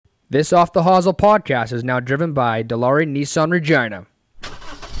This Off the Hosel podcast is now driven by Dilawri Nissan Regina.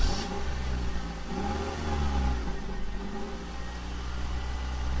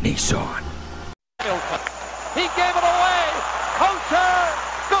 Nissan. He gave it away. Kocur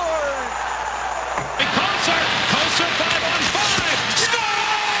scores. Kocur 5-on-5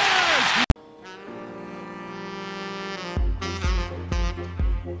 scores.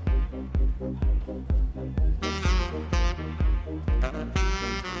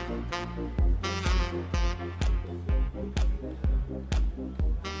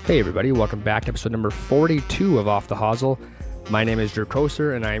 Hey everybody, welcome back to episode number 42 of Off the Hosel. My name is Drew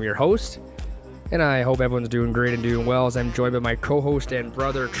Kocur and I am your host. And I hope everyone's doing great and doing well as I'm joined by my co-host and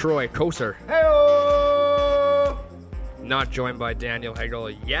brother Troy Kocur. Hey-o! Not joined by Daniel Hagel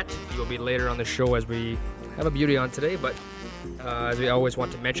yet. He will be later on the show as we have a beauty on today, but as we always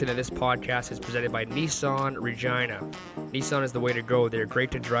want to mention that this podcast is presented by Nissan Regina. Nissan is the way to go. They're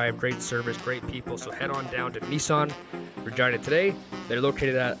great to drive, great service, great people. So head on down to Nissan Regina today. They're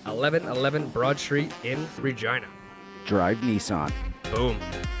located at 1111 Broad Street in Regina. Drive Nissan. Boom.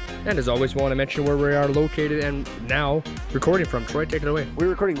 And as always, we want to mention where we are located and now recording from. Troy, take it away. We're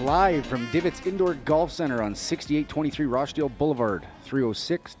recording live from Divots Indoor Golf Center on 6823 Rochdale Boulevard,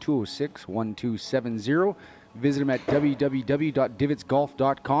 306-206-1270. Visit them at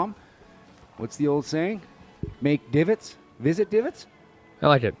www.divotsgolf.com. What's the old saying? Make divots, visit divots? I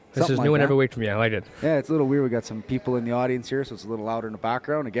like it. This Something is like new and that. every week from you. I like it. Yeah, it's a little weird. We got some people in the audience here, so it's a little louder in the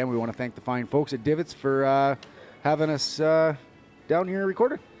background. Again, we want to thank the fine folks at Divots for having us down here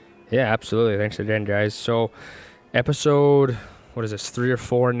recording. Yeah, absolutely. Thanks again, guys. So, episode, 3 or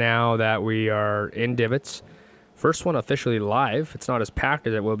 4 now that we are in Divots. First one officially live. It's not as packed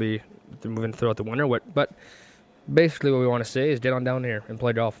as it will be moving throughout the winter, but basically what we want to say is get on down here and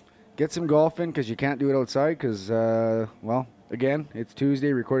play golf. Get some golf in because you can't do it outside because, well, again, it's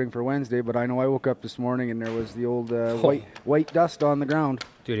Tuesday, recording for Wednesday, but I know I woke up this morning and there was the old white dust on the ground.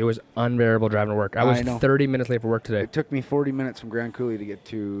 Dude, it was unbearable driving to work. I was I know. 30 minutes late for work today. It took me 40 minutes from Grand Coulee to get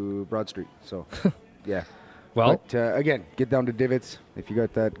to Broad Street, so, yeah. Well, But, again, get down to Divots if you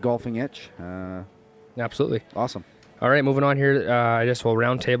got that golfing itch. absolutely. Awesome. All right, moving on here. I guess,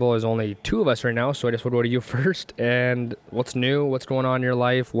 round table is only 2 of us right now, so I just would go to you first. And what's new? What's going on in your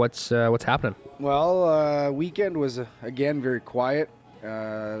life? What's happening? Well, weekend was, again, very quiet.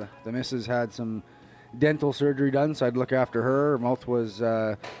 The missus had some dental surgery done, so I'd look after her. Her mouth was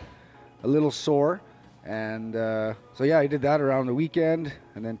a little sore. And so, yeah, I did that around the weekend.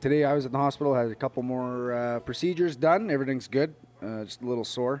 And then today I was at the hospital, had a couple more procedures done. Everything's good, just a little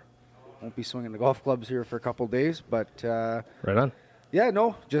sore. Won't be swinging the golf clubs here for a couple days, but Right on. yeah,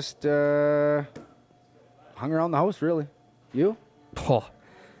 no, just hung around the house, really. You? Oh,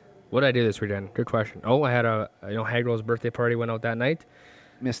 what did I do this weekend? Good question. Oh, I had Hagel's birthday party went out that night.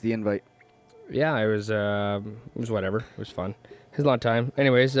 Missed the invite. Yeah, it was whatever. It was fun. It was a long time.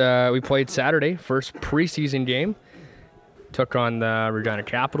 Anyways, we played Saturday, first preseason game. Took on the Regina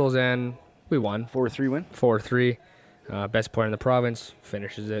Capitals and we won 4-3 win. 4-3. Best player in the province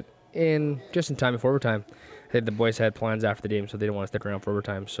finishes it just in time before overtime. I think the boys had plans after the game, so they didn't want to stick around for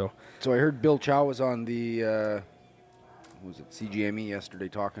overtime. So So I heard Bill Chow was on the CGME yesterday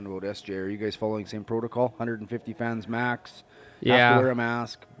talking about SJ. Are you guys following the same protocol? 150 fans max. Have yeah, to wear a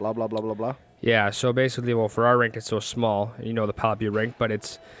mask. Blah blah blah blah blah. yeah. So basically, for our rink, it's so small. You know the Palapie rink, but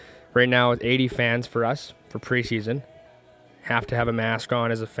it's right now it's 80 fans for us for preseason. Have to have a mask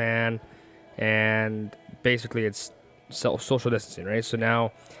on as a fan, and basically it's social distancing, right? So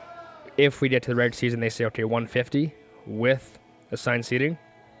now, if we get to the regular season, they say okay, 150 with assigned seating.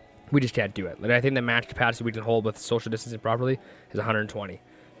 We just can't do it. Like, I think the max capacity we can hold with social distancing properly is 120,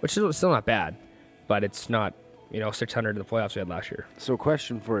 which is still not bad, but it's not 600 in the playoffs we had last year. So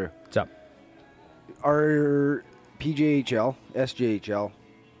question for you: What's up? Are PJHL, SJHL,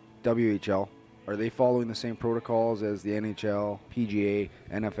 WHL, are they following the same protocols as the NHL, PGA,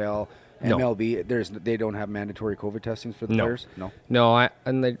 NFL, No. MLB? They don't have mandatory COVID testings for the No. players. No. No,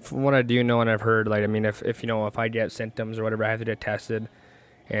 from what I do know and I've heard, if I get symptoms or whatever, I have to get tested,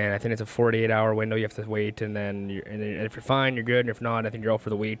 and I think it's a 48-hour window you have to wait, and then if you're fine, you're good, and if not, I think you're out for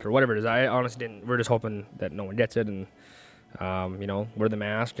the week or whatever it is. I honestly didn't. We're just hoping that no one gets it, and wear the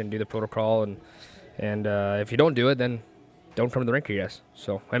mask and do the protocol, and if you don't do it, then don't come to the rink, I guess.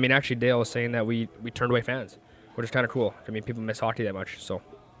 So actually, Dale was saying that we turned away fans, which is kind of cool. People miss hockey that much, so.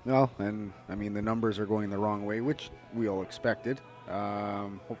 Well, and the numbers are going the wrong way, which we all expected.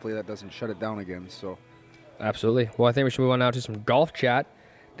 Hopefully that doesn't shut it down again. So, Absolutely. Well, I think we should move on now to some golf chat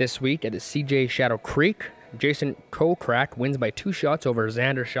this week at the CJ Shadow Creek. Jason Kokrak wins by 2 shots over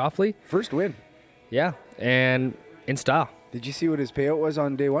Xander Schauffele. first win. Yeah, and in style. Did you see what his payout was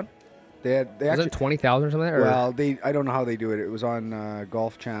on day one? They Was actually it 20,000 or something? Or? well I don't know how they do it. It was on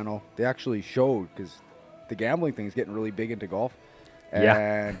Golf Channel. They actually showed because the gambling thing is getting really big into golf. Yeah.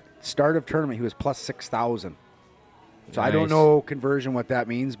 And start of tournament he was plus 6,000. So I don't Nice. know conversion what that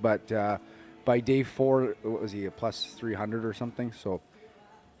means, but by day 4, what was he, a plus 300 or something? So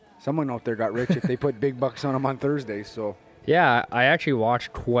someone out there got rich if they put big bucks on him on Thursday. So Yeah, I actually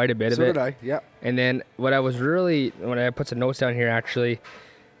watched quite a bit so of it. did I. Yeah. And then when I put some notes down here, actually,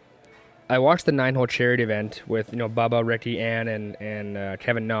 I watched the 9-hole charity event with, Bubba, Ricky, Ann, and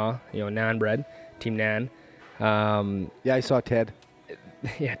Kevin Na, Nan Bread, Team Nan. Yeah, I saw Ted.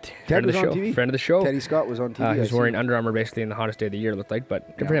 Yeah, Ted friend of was the on show. TV? Friend of the show. Teddy Scott was on TV. He was I wearing seen. Under Armour basically in the hottest day of the year, it looked like,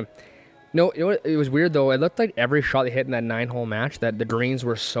 but good for Yeah. him. No, you know what? It was weird, though. It looked like every shot they hit in that 9-hole match, that the greens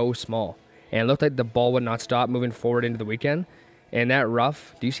were so small. And it looked like the ball would not stop moving forward into the weekend. And that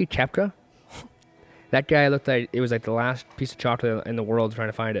rough, do you see Kepka? That guy looked like it was like the last piece of chocolate in the world trying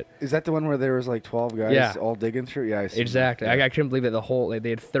to find it. Is that the one where there was like 12 guys Yeah. all digging through? Yeah, I see. Exactly. Yeah. I couldn't believe that they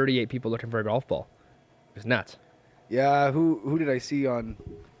had 38 people looking for a golf ball. It was nuts. Yeah, who did I see on?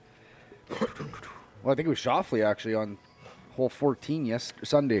 Well, I think it was Shoffley actually on hole 14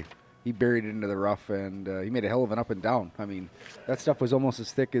 Sunday. He buried it into the rough and he made a hell of an up and down. I mean, that stuff was almost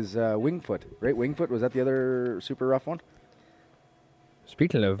as thick as Wingfoot, right? Wingfoot, was that the other super rough one?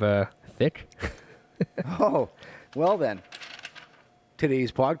 Speaking of thick, Oh, well then.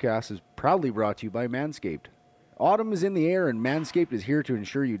 Today's podcast is proudly brought to you by Manscaped. Autumn is in the air and Manscaped is here to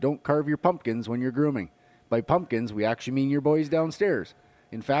ensure you don't carve your pumpkins when you're grooming. By pumpkins, we actually mean your boys downstairs.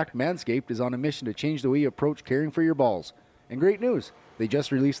 In fact, Manscaped is on a mission to change the way you approach caring for your balls. And great news, they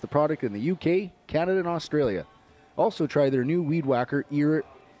just released the product in the UK, Canada, and Australia. Also try their new Weed Whacker ear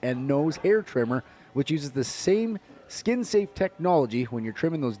and nose hair trimmer, which uses the same skin-safe technology when you're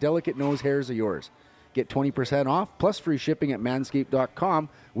trimming those delicate nose hairs of yours. Get 20% off plus free shipping at manscaped.com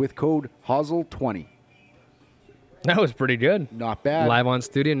with code HOZZLE20. that was pretty good. Not bad. Live on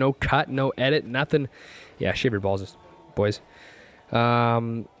studio, no cut, no edit, nothing. Yeah, shave your balls, boys.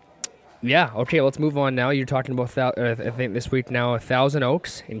 Yeah, okay, let's move on now. You're talking about, I think this week now, Thousand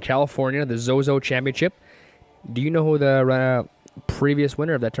Oaks in California, the Zozo Championship. Do you know who the previous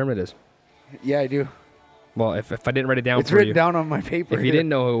winner of that tournament is? Yeah, I do. Well, if I didn't write it down It's for written you, down on my paper. if you here. didn't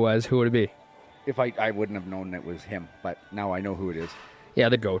know who it was, who would it be? If I wouldn't have known it was him, but now I know who it is. Yeah,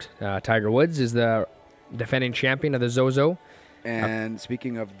 the GOAT. Tiger Woods is the defending champion of the Zozo. And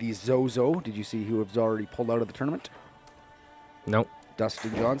speaking of the Zozo, did you see who has already pulled out of the tournament? Nope.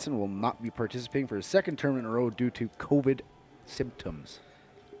 Dustin Johnson will not be participating for his second tournament in a row due to COVID symptoms.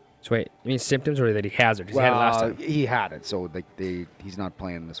 So wait, you mean symptoms or that he has it? 'Cause he had it last time. He had it, so he's not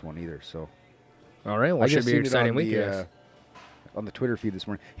playing this one either. So All right, well, I it should just be an seen it exciting on week. the, Yes. on the Twitter feed this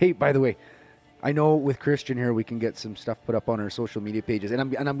morning. Hey, by the way, I know with Christian here we can get some stuff put up on our social media pages, and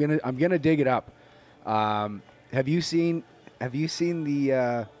I'm gonna dig it up. Have you seen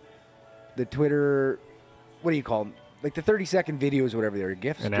the Twitter? What do you call them? Like the 30-second videos, whatever they are,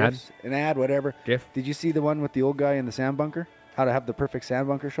 GIFs, An ad? GIFs, an ad, whatever. GIF? Did you see the one with the old guy in the sand bunker? How to have the perfect sand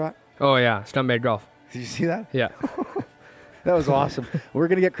bunker shot? Oh yeah, Stumbag Golf. Did you see that? Yeah. That was awesome. We're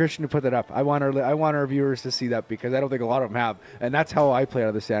gonna get Christian to put that up. I want our viewers to see that because I don't think a lot of them have, and that's how I play out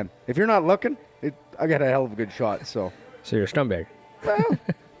of the sand. If you're not looking, I got a hell of a good shot. So, So you're a Stumbag.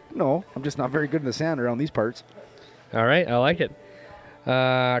 no, I'm just not very good in the sand around these parts. All right, I like it.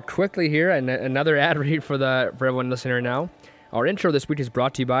 Quickly here, and another ad read for everyone listening right now. Our intro this week is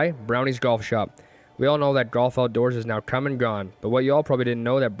brought to you by Brownie's Golf Shop. We all know that golf outdoors is now come and gone, but what you all probably didn't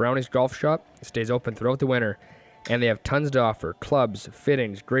know that Brownie's Golf Shop stays open throughout the winter, and they have tons to offer: clubs,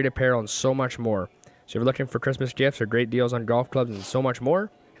 fittings, great apparel, and so much more. So if you're looking for Christmas gifts or great deals on golf clubs and so much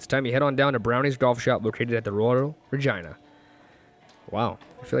more, it's time you head on down to Brownie's Golf Shop located at the Royal Regina. Wow,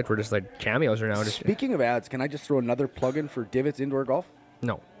 I feel like we're just like cameos right now. Speaking of ads, can I just throw another plug-in for Divots Indoor Golf?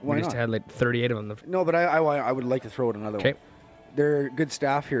 No, Why we just not? had like 38 of them. No, but I would like to throw in another Okay. one. Their good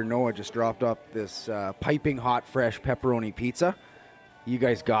staff here, Noah, just dropped up this piping hot, fresh pepperoni pizza. You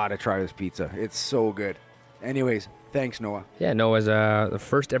guys gotta try this pizza. It's so good. Anyways, thanks, Noah. Yeah, Noah's the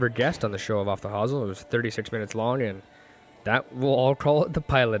first ever guest on the show of Off the Hosel. It was 36 minutes long, and that we'll all call it the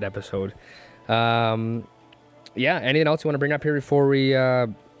pilot episode. Yeah, anything else you want to bring up here before we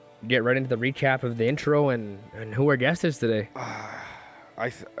get right into the recap of the intro and who our guest is today?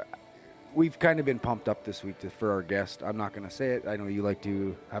 We've kind of been pumped up this week for our guest. I'm not going to say it. I know you like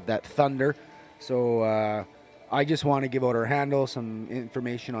to have that thunder. So I just want to give out our handle, some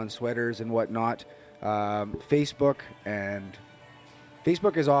information on sweaters and whatnot. Facebook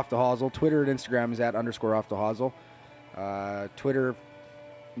is Off the Hosel. Twitter and Instagram is at _Off the Hosel. Twitter,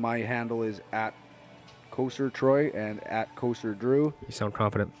 my handle is at Koser Troy and at Koser Drew. You sound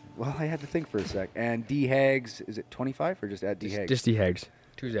confident. Well, I had to think for a sec. And D Hags, is it 25 or just at D Hags? Just D Hags.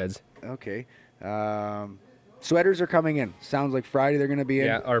 2 Zs. Okay. Sweaters are coming in. Sounds like Friday they're going to be in.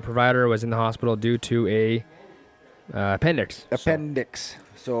 Yeah, our provider was in the hospital due to a appendix. Appendix.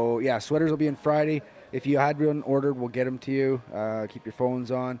 So, yeah, sweaters will be in Friday. If you had one ordered, we'll get them to you. Keep your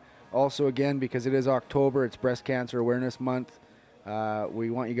phones on. Also, again, because it is October, it's Breast Cancer Awareness Month. We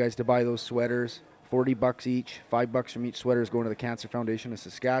want you guys to buy those sweaters. $40 each. $5 from each sweater is going to the Cancer Foundation of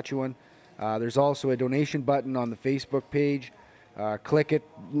Saskatchewan. There's also a donation button on the Facebook page. Click it.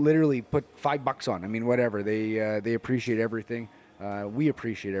 Literally put $5 on. I mean, whatever. They appreciate everything. We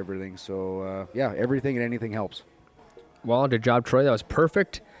appreciate everything. So, yeah, everything and anything helps. Well, good job, Troy. That was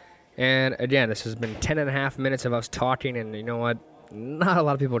perfect. And again, this has been 10.5 minutes of us talking, and you know what? Not a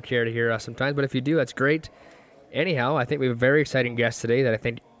lot of people care to hear us sometimes, but if you do, that's great. Anyhow, I think we have a very exciting guest today that I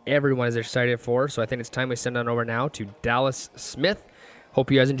think everyone is excited for, so I think it's time we send on over now to Dallas Smith.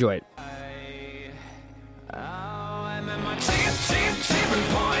 Hope you guys enjoy it.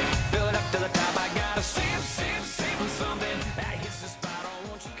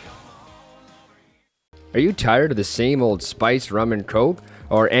 Are you tired of the same old spice, rum, and coke,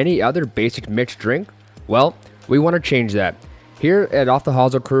 or any other basic mixed drink? Well, we want to change that. Here at Off the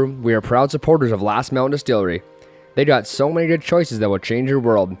Hosel Crew, we are proud supporters of Last Mountain Distillery. They got so many good choices that will change your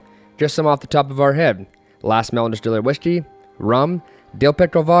world. Just some off the top of our head. Last Mountain Distillery whiskey, rum, dill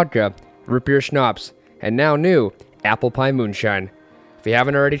pickle vodka, root beer schnapps, and now new, apple pie moonshine. If you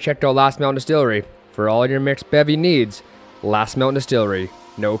haven't already checked out Last Mountain Distillery, for all your mixed bevy needs, Last Mountain Distillery,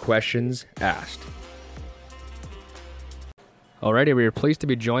 no questions asked. Alrighty, we are pleased to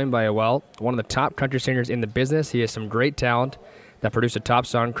be joined by, one of the top country singers in the business. He has some great talent that produced a top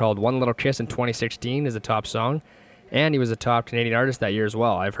song called One Little Kiss in 2016 is a top song. And he was a top Canadian artist that year as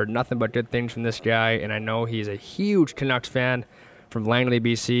well. I've heard nothing but good things from this guy, and I know he's a huge Canucks fan from Langley,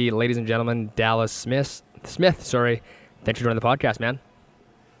 BC. Ladies and gentlemen, Dallas Smith. Thanks for joining the podcast, man.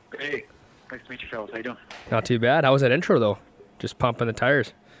 Hey, nice to meet you, fellas. How you doing? Not too bad. How was that intro, though? Just pumping the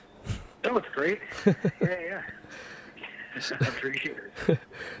tires. That was great. Yeah. I appreciate it.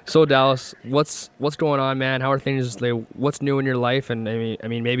 So, Dallas, what's going on, man? How are things? What's new in your life? And I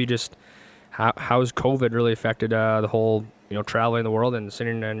mean, maybe just how's COVID really affected the whole, traveling the world and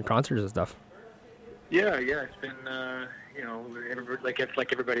singing and concerts and stuff? Yeah. It's been,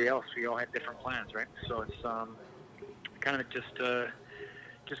 like everybody else, we all had different plans, right? So it's kind of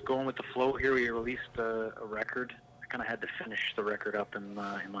just going with the flow here. We released a record. I kind of had to finish the record up in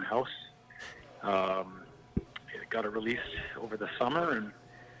my house. Got it released over the summer, and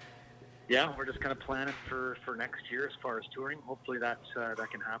yeah, we're just kind of planning for next year as far as touring. Hopefully that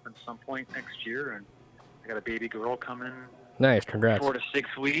can happen some point next year. And I got a baby girl coming. Nice, congrats. 4 to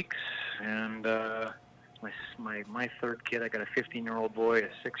 6 weeks, and my third kid. I got a 15-year-old boy, a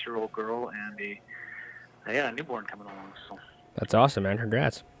 6-year-old girl, and a newborn coming along. So that's awesome, man.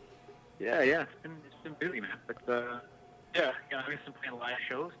 Congrats. Yeah, it's been busy, man. But I've been playing live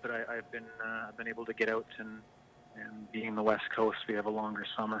shows, but I've been able to get out and being in the West Coast, we have a longer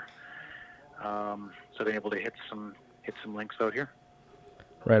summer, so I've been able to hit some links out here.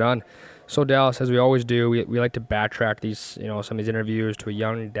 Right on. So Dallas, as we always do, we like to backtrack these, some of these interviews to a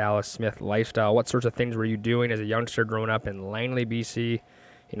young Dallas Smith lifestyle. What sorts of things were you doing as a youngster growing up in Langley, BC?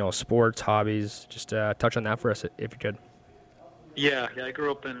 Sports, hobbies. Just touch on that for us, if you could. Yeah. I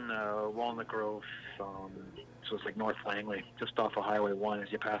grew up in Walnut Grove, so it's like North Langley, just off of Highway 1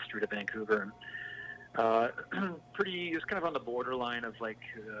 as you pass through to Vancouver. And it's kind of on the borderline of like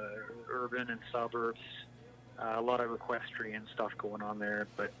urban and suburbs. A lot of equestrian stuff going on there,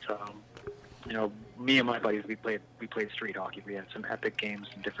 but me and my buddies, we played street hockey. We had some epic games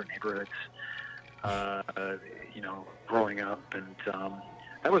in different neighborhoods. Growing up, and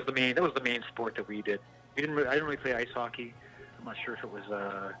that was the main sport that we did. I didn't really play ice hockey. I'm not sure if it was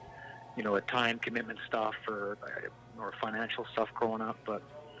a time commitment stuff or financial stuff growing up, but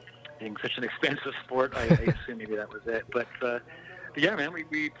being such an expensive sport, I assume maybe that was it. But yeah, man,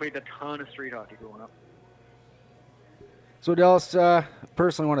 we played a ton of street hockey growing up. So Dallas,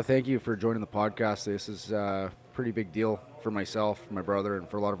 personally want to thank you for joining the podcast. This is a pretty big deal for myself, my brother, and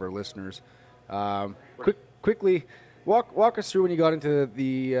for a lot of our listeners. Quickly, walk us through when you got into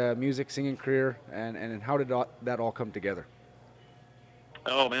the music singing career, and how did that all come together?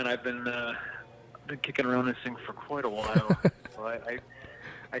 Oh man, I've been kicking around this thing for quite a while. So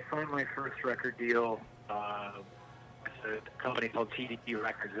I signed my first record deal with a company called TDT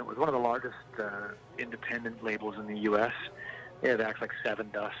Records. It was one of the largest independent labels in the U.S. They had acts like Seven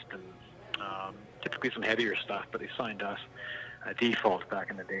Dust and typically some heavier stuff, but they signed us Default back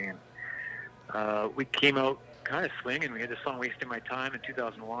in the day. we came out kind of swinging. We had the song "Wasting My Time" in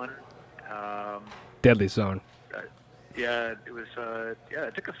 2001. Deadly song. Yeah, it was.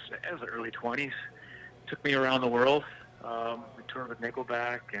 It took us. It was the early 20s. Took me around the world. We toured with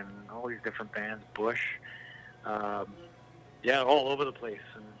Nickelback and all these different bands, Bush. All over the place.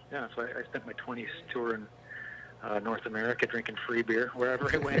 And so I spent my 20s touring North America, drinking free beer wherever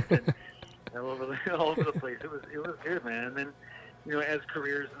I went, and all over the place. It was good, man. And then, as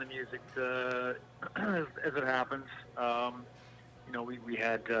careers in the music, as it happens, we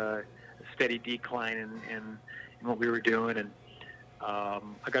had a steady decline in what we were doing, and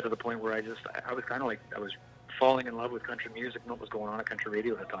I got to the point where I was kind of like I was falling in love with country music and what was going on at country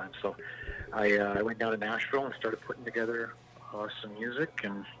radio at the time. So I went down to Nashville and started putting together some music,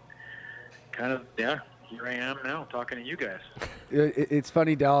 and kind of here I am now talking to you guys. It's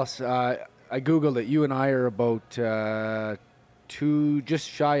funny, Dallas. I Googled it. You and I are about just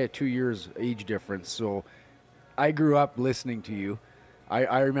shy of 2 years age difference. So I grew up listening to you.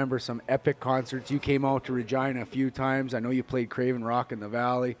 I remember some epic concerts. You came out to Regina a few times. I know you played Craven Rock in the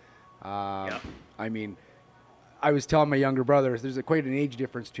Valley. I mean, I was telling my younger brother, there's quite an age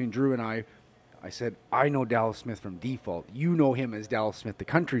difference between Drew and I. I said, I know Dallas Smith from Default. You know him as Dallas Smith, the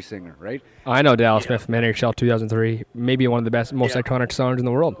country singer, right? I know Dallas Smith from NHL 2003. Maybe one of the best, most iconic songs in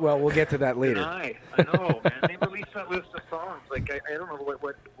the world. Well, we'll get to that later. I know, man. They released that list of songs. Like, I don't know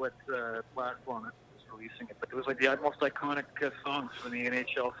what platform it was releasing it, but it was like the most iconic songs from the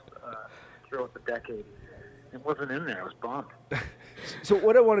NHL throughout the decade. It wasn't in there. I was bummed. So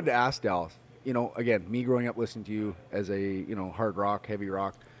what I wanted to ask, Dallas, again, me growing up listening to you as a, hard rock, heavy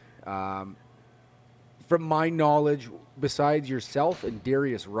rock, from my knowledge, besides yourself and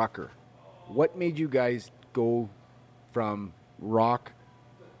Darius Rucker, what made you guys go from rock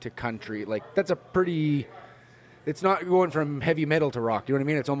to country? Like, that's a pretty... It's not going from heavy metal to rock. You know what I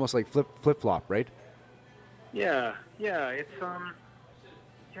mean? It's almost like flip-flop, right? Yeah. It's,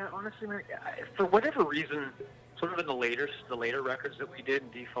 honestly, man, for whatever reason, sort of in the later records that we did in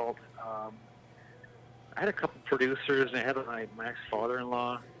Default, I had a couple producers, and I had my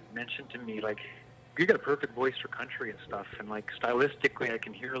ex-father-in-law mention to me, like, you got a perfect voice for country and stuff, and like stylistically I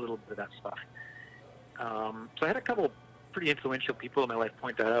can hear a little bit of that stuff. So I had a couple pretty influential people in my life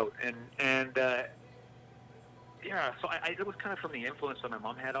point that out, and so it was kind of from the influence that my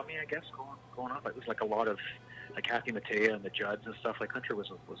mom had on me, I guess, going up. It was like a lot of like Kathy Mattea and the Judds and stuff. Like, country was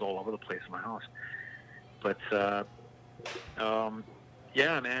all over the place in my house. But man,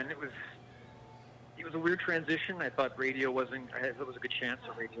 it was a weird transition. I thought radio wasn't. I thought it was a good chance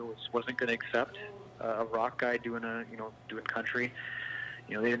that radio wasn't going to accept a rock guy doing country.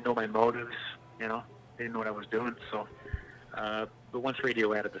 They didn't know my motives. They didn't know what I was doing. So, but once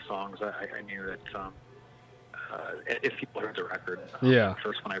radio added the songs, I knew that if people heard the record, the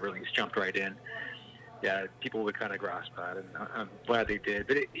first one I released, Jumped Right In. Yeah, people would kind of grasp that, and I'm glad they did.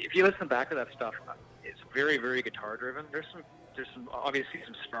 But if you listen back to that stuff, it's very, very guitar driven. There's some obviously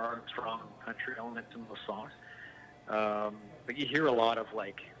some strong country elements in those songs, but you hear a lot of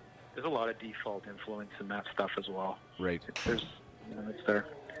there's a lot of Default influence in that stuff as well. Right. It's there.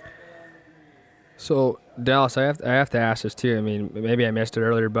 So Dallas, I have to ask this too. I mean, maybe I missed it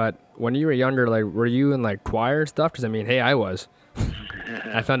earlier, but when you were younger, were you in choir and stuff? Because hey, I was.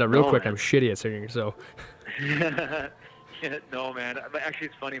 I found out real quick I'm shitty at singing. So. No, man. Actually,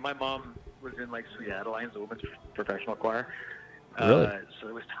 it's funny. My mom was in Seattle Lions Women's professional choir. Really? So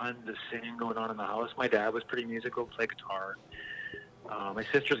there was tons of singing going on in the house. My dad was pretty musical, played guitar. My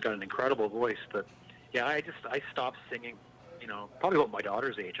sister's got an incredible voice, but yeah, I stopped singing, probably about my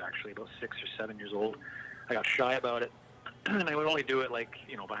daughter's age, actually, about 6 or 7 years old. I got shy about it, and I would only do it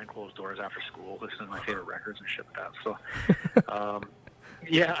behind closed doors after school, listening to my favorite records and shit like that. So,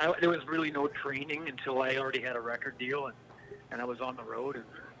 there was really no training until I already had a record deal, and I was on the road, and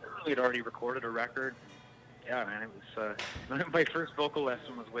really had already recorded a record. Yeah, man, it was my first vocal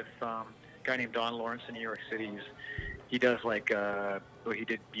lesson was with a guy named Don Lawrence in New York City. He does he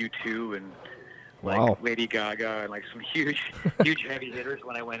did U2 and wow. Lady Gaga and some huge heavy hitters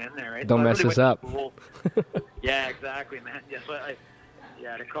when I went in there. Right? Don't so mess this up. Yeah, exactly, man. Yeah, so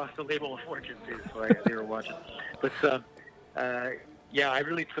it cost the label a fortune too. So they were watching, but I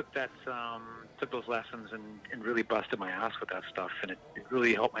really took those lessons and really busted my ass with that stuff, and it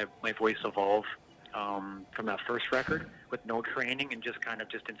really helped my voice evolve. From that first record with no training and just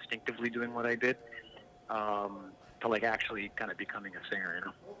instinctively doing what I did, to actually kind of becoming a singer,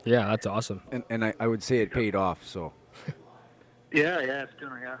 Yeah, that's awesome. And I would say it paid off, so. Yeah, it's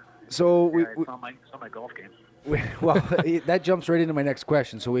doing, yeah. So it's on my golf game. Well, that jumps right into my next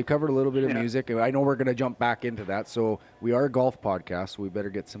question. So we covered a little bit of music. I know we're going to jump back into that. So we are a golf podcast, so we better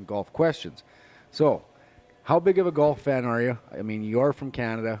get some golf questions. So, how big of a golf fan are you? I mean, you're from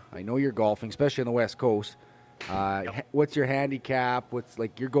Canada. I know you're golfing, especially on the West Coast. What's your handicap? What's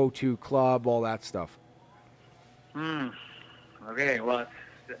like your go-to club? All that stuff. Okay, well,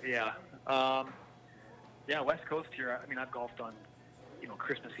 yeah. West Coast here. I mean, I've golfed on,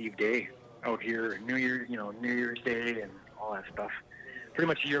 Christmas Eve day out here, New Year's Day and all that stuff. Pretty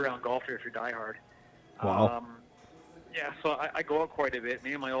much year-round golfer if you're diehard. Wow. So I go out quite a bit.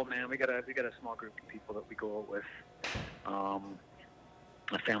 Me and my old man, we got a small group of people that we go out with.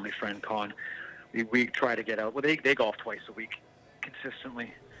 A family friend, Con. We try to get out. Well, they golf twice a week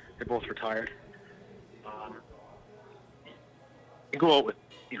consistently. They're both retired. We go out with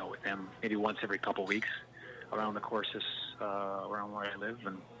them maybe once every couple weeks around the courses around where I live.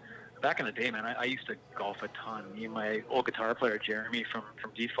 And back in the day, man, I used to golf a ton. Me and my old guitar player Jeremy from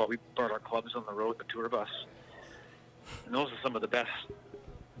Default, we brought our clubs on the road, the tour bus, and those are some of the best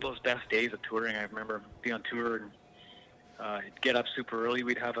days of touring. I remember being on tour and get up super early.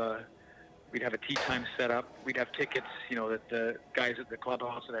 We'd have a tee time set up. We'd have tickets, that the guys at the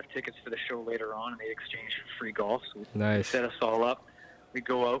clubhouse would have tickets for the show later on, and they'd exchange for free golf. So Nice. set us all up. We'd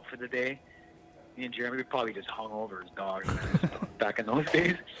go out for the day. Me and Jeremy, we probably just hung over as dogs back in those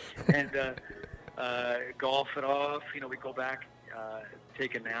days. And golf it off. We'd go back,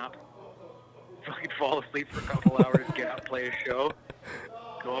 take a nap, fucking fall asleep for a couple hours, get up, play a show,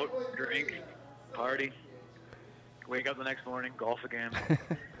 go out, drink, party, wake up the next morning, golf again.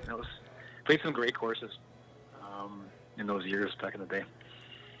 Played some great courses in those years back in the day.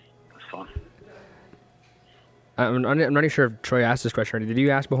 It was fun. I'm not even sure if Troy asked this question already. Did you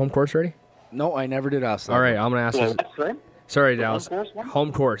ask about home course already? No, I never did ask that. All right, I'm going to ask this. That's right. Sorry, The Dallas. home course one?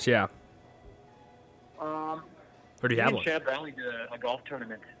 Home course, yeah. Um, Or do you have me one? and Chad Brownlee did a golf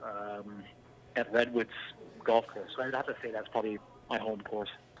tournament at Redwoods Golf Course. So I'd have to say that's probably my home course.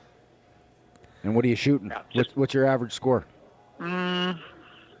 And what are you shooting? Yeah, What's your average score? A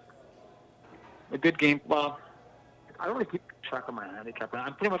good game. Well, I don't really keep track of my handicap.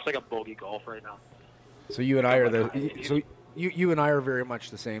 I'm pretty much like a bogey golf right now. So you and I are you and I are very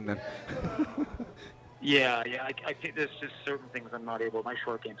much the same then. Yeah. I think there's just certain things I'm not able. My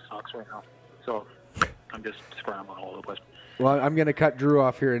short game sucks right now, so I'm just scrambling all over the place. Well, I'm going to cut Drew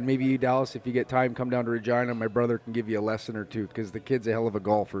off here, and maybe you, Dallas, if you get time, come down to Regina. My brother can give you a lesson or two because the kid's a hell of a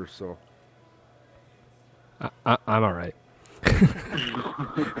golfer. So I'm all right.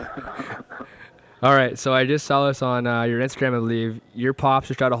 All right, so I just saw this on your Instagram, I believe. Your pops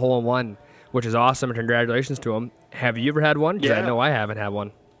just got a hole-in-one, which is awesome, and congratulations to him. Have you ever had one? Because I Yeah. know I haven't had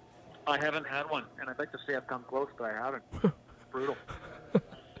one. I haven't had one, and I'd like to say I've come close, but I haven't. It's brutal.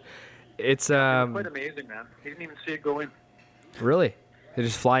 It's Quite amazing, man. He didn't even see it go in. really? They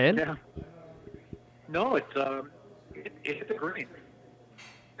just fly in? Yeah. No, it hit the green.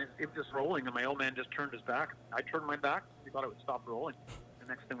 It was just rolling, and my old man just turned his back. I turned my back. We thought it would stop rolling. The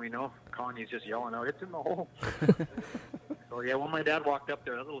next thing we know, Connie's just yelling out, "It's in the hole." So, yeah, when my dad walked up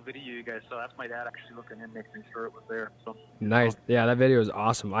there, that little video you guys saw, that's my dad actually looking in, making sure it was there. So Nice. Yeah, that video is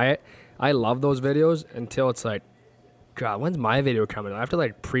awesome. I love those videos until it's like, God, when's my video coming? I have to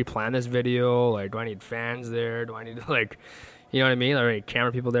like pre-plan this video. Like, do I need fans there? Do I need to like, you know what I mean? Like, I need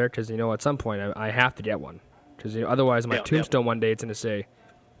camera people there because at some point I have to get one because otherwise my tombstone one day it's gonna say,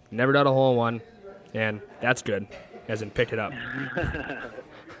 never done a hole in one, and that's good, as in picked it up.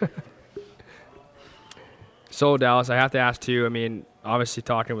 So Dallas, I have to ask too. I mean, obviously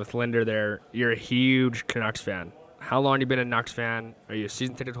talking with Linder there, you're a huge Canucks fan. How long have you been a Canucks fan? Are you a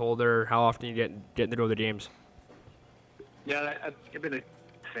season ticket holder? How often you getting to go to the games? yeah, I've been a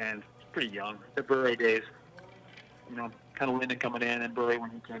fan pretty young. The Bure days, kind of Linden coming in and Bure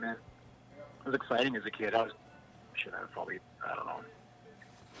when he came in. It was exciting as a kid. I was probably, I don't know,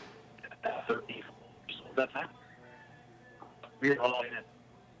 13 at that time. We were all in it.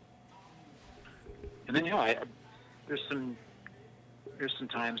 And then, there's some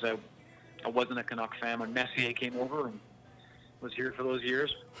times I wasn't a Canuck fan when Messier came over and was here for those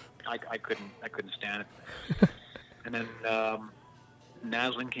years. I couldn't stand it. And then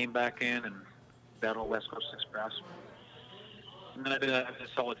Naslin came back in and Battle West Coast Express. And then I've been a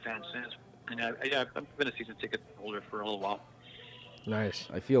solid fan since. And I've been a season ticket holder for a little while. Nice.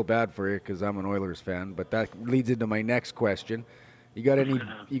 I feel bad for you because I'm an Oilers fan, but that leads into my next question. You got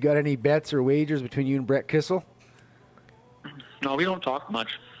any bets or wagers between you and Brett Kissel? No, we don't talk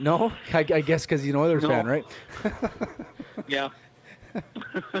much. No, I guess because he's an Oilers No. fan, right? Yeah.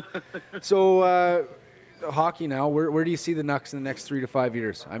 So hockey now. Where do you see the Canucks in the next 3 to 5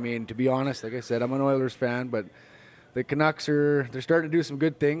 years? I mean, to be honest, like I said, I'm an Oilers fan, but the Canucks they're starting to do some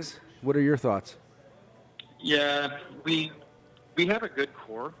good things. What are your thoughts? Yeah, we have a good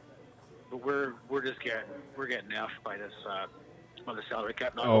core. but we're getting effed by this by the salary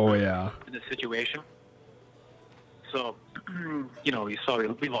cap. Oh, yeah. In this situation. So, you know, you saw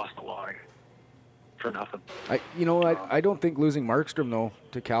we lost a lot for nothing. I don't think losing Markstrom though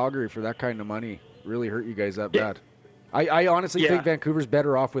to Calgary for that kind of money really hurt you guys that bad. I honestly think Vancouver's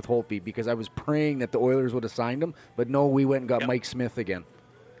better off with Holtby because I was praying that the Oilers would have signed him, but no, we went and got Mike Smith again.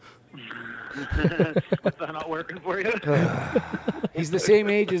 That's not working for you. He's the same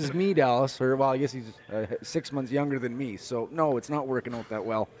age as me, Dallas. Or, well, I guess he's 6 months younger than me. So, no, it's not working out that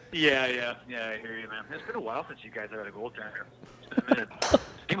well. Yeah, I hear you, man. It's been a while since you guys have had a goaltender. It's been a minute.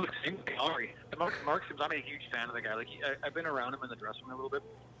 Same with Calgary. Mark Sims, I'm a huge fan of the guy. Like, I've been around him in the dressing room a little bit.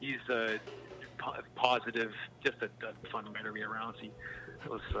 He's positive, just a fun guy to be around.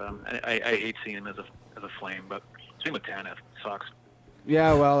 I hate seeing him as a Flame, but same with Tanev. Sucks.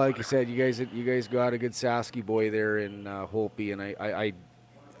 Yeah, well, like I said, you guys got a good Sasky boy there in Holtby, and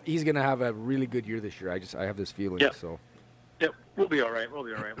he's gonna have a really good year this year. I have this feeling. Yep. So. Yep, we'll be all right.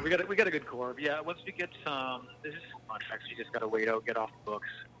 We got a good core. Yeah, once we get this is contracts, you just got to wait out, get off the books.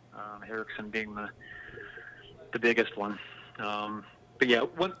 Eriksson being the biggest one. But yeah,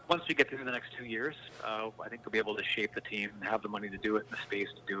 once we get through the next 2 years, I think we'll be able to shape the team and have the money to do it, and the space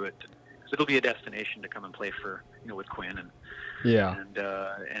to do it. So it'll be a destination to come and play for, with Quinn and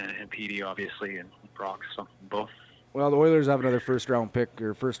PD obviously, and Brock, so both. Well, the Oilers have another first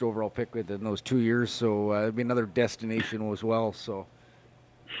overall pick within those 2 years, so it'll be another destination as well. So.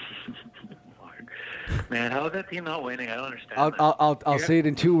 Man, how is that team not winning? I don't understand. I'll say it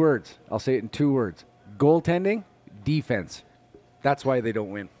in 2 words. Goaltending, defense. That's why they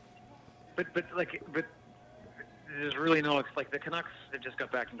don't win. But there's really no. It's like the Canucks have just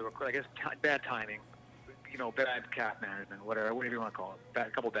got back into bad timing, bad cap management, whatever you want to call it.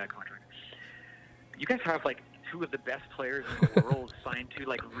 A couple bad contracts. You guys have like 2 of the best players in the world signed to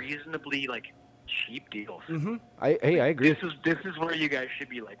like reasonably like cheap deals. Mm-hmm. I agree. This is where you guys should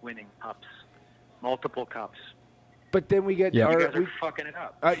be like winning cups, multiple cups. But then we get you guys are fucking it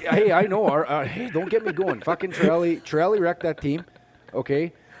up. Hey, I know. Hey, don't get me going. Fucking Chiarelli wrecked that team,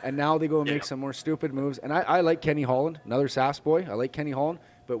 okay? And now they go and make some more stupid moves. And I like Kenny Holland, another Sass boy. I like Kenny Holland.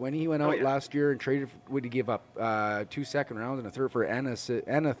 But when he went out last year and traded, would he give up 2 second rounds and a third for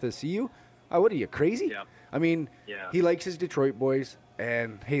Anastasiou? What are you, crazy? Yeah. I mean, he likes his Detroit boys.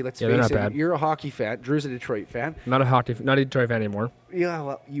 And, hey, let's face it, you're a hockey fan. Drew's a Detroit fan. Not a Detroit fan anymore. Yeah,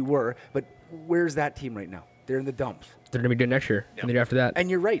 well, you were. But where's that team right now? They're in the dumps. They're going to be good next year and the year after that. And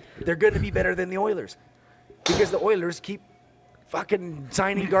you're right. They're going to be better than the Oilers because the Oilers keep fucking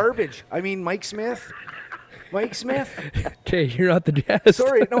signing garbage. I mean, Mike Smith. Okay, you're not the guest.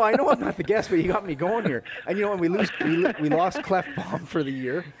 Sorry, no, I know I'm not the guest, but you got me going here. And when we lost Clefbaum for the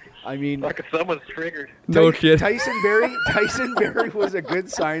year. I mean, like someone's triggered. No shit. Tyson Berry was a good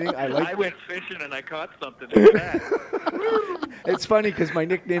signing. I went fishing and I caught something like that. It's funny because my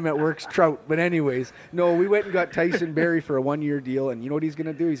nickname at work's Trout. But anyways, no, we went and got Tyson Berry for a 1-year deal. And you know what he's going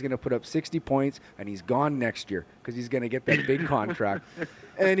to do? He's going to put up 60 points, and he's gone next year because he's going to get that big contract.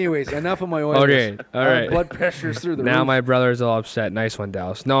 Anyways, enough of my Oilers. Okay, all right. Blood pressure's through the roof. Now my brother's all upset. Nice one,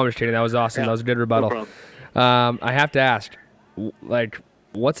 Dallas. No, I'm just kidding. That was awesome. That was a good rebuttal. No I have to ask,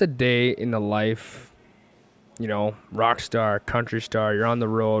 what's a day in the life, rock star, country star, you're on the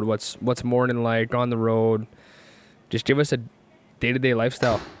road, what's morning like on the road? Just give us a day-to-day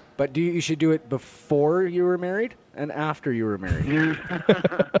lifestyle. But you should do it before you were married and after you were married.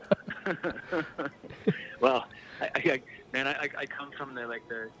 Well, I come from the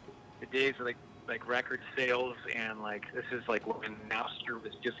days of like record sales, and this is like when Napster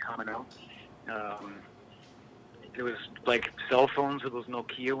was just coming out. It was like cell phones with those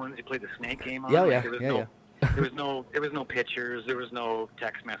Nokia ones. You played the Snake game on. There was no pictures. There was no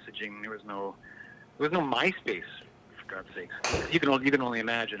text messaging. There was no MySpace. For God's sakes, you can only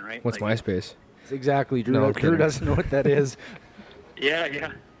imagine, right? What's MySpace? Exactly, Drew. No, Drew doesn't know what that is.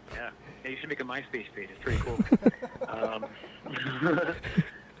 Yeah. You should make a MySpace page. It's pretty cool.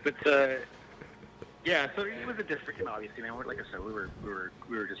 Yeah. So it was a different, obviously, man. Like I said, we were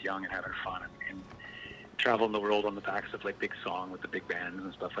just young and having fun and traveling the world on the backs of big song with the big bands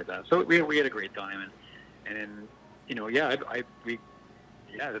and stuff like that. So we had a great time, and then the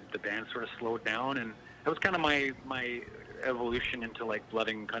band sort of slowed down, and that was kind of my evolution into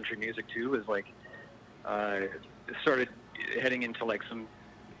blooding country music too. Is started heading into some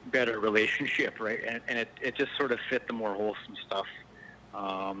better relationship, right? And it just sort of fit the more wholesome stuff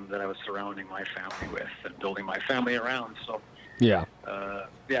that I was surrounding my family with and building my family around. So. Yeah.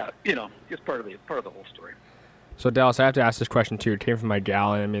 It's part of the whole story. So Dallas, I have to ask this question too. It came from my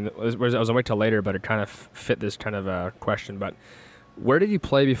gal, and I mean, I was gonna wait till later, but it kind of fit this kind of question. But where did you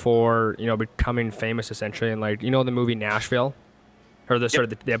play before, becoming famous essentially? And like, the movie Nashville, or the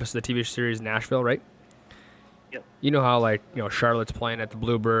sort of the episode of the TV series Nashville, right? Yep. You know how like, Charlotte's playing at the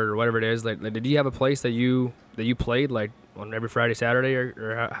Bluebird or whatever it is. Like did you have a place that you played like on every Friday, Saturday,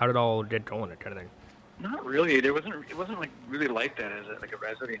 or how did it all get going, that kind of thing? Not really. It wasn't like really like that as like a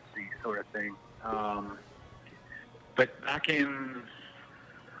residency sort of thing. But back in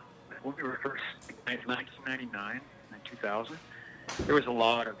when we were first, 1999 and 2000, there was a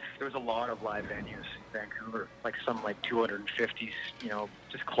lot of live venues in Vancouver, like 250,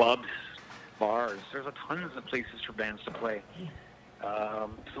 just clubs, bars. There's a tons of places for bands to play. So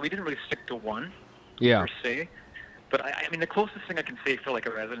we didn't really stick to one per se. But I mean, the closest thing I can say for like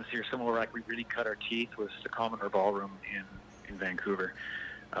a residency or somewhere like we really cut our teeth was the Commodore Ballroom in Vancouver.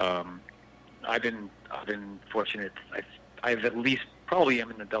 I've been fortunate. I've at least probably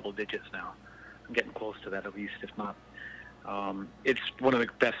am in the double digits now. I'm getting close to that at least, if not. It's one of the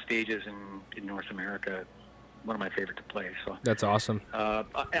best stages in North America. One of my favorite to play. So that's awesome.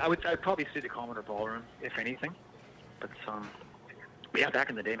 I'd probably say the Commodore Ballroom, if anything. But yeah, back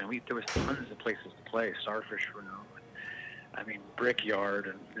in the day, man, there was tons of places to play. Starfish, I mean, Brickyard,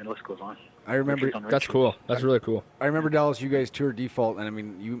 and the list goes on. I remember. That's cool. That's really cool. I remember, Dallas, you guys toured Default, and I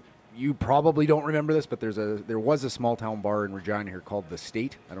mean, you probably don't remember this, but there was a small town bar in Regina here called The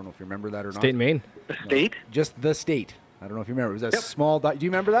State. I don't know if you remember that or not. State, Maine. The State? Just The State. I don't know if you remember. It was a small. Do you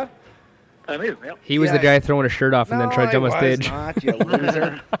remember that? I do. Yep. He was the guy throwing his shirt off and then tried to jump on stage. Not, you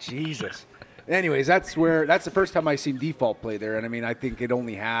loser. Jesus. Anyways, that's the first time I seen Default play there, and I mean, I think it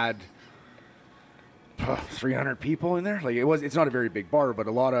only had 300 people in there. Like it's not a very big bar, but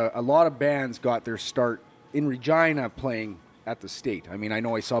a lot of bands got their start in Regina playing at the State. I mean, I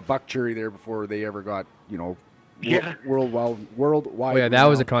know I saw Buckcherry there before they ever got, worldwide. Oh yeah, that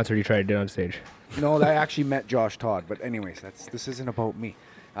was a concert you tried to do on stage. No, I actually met Josh Todd, but anyways, this isn't about me.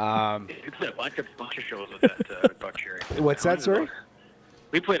 It's a bunch of shows with that Buckcherry. What's that, sorry?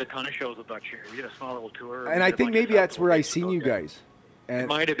 We played a ton of shows with Buckcherry. We did a small little tour. And I think maybe that's where I seen you guys. And it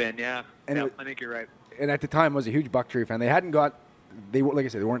might have been, yeah. And I think you're right. And at the time, I was a huge Buckcherry fan. Like I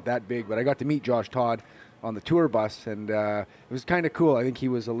said, they weren't that big, but I got to meet Josh Todd on the tour bus, and it was kind of cool. I think he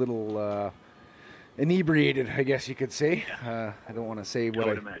was a little inebriated, I guess you could say. I don't want to say what I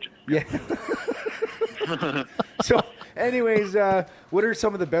would imagine. Yeah. So, anyways, what are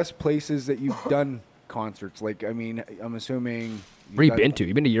some of the best places that you've done concerts? Like, I mean, I'm assuming. Where you been to?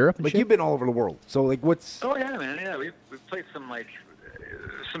 You been to Europe? Like, you've been all over the world. So, like, what's? Oh yeah, man. Yeah, we've played some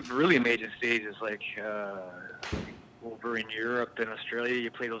really amazing stages, like over in Europe and Australia. You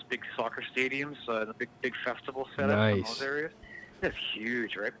play those big soccer stadiums, the big festival setups in those areas. That's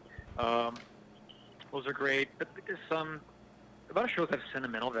huge, right? Those are great, but there's a lot of shows have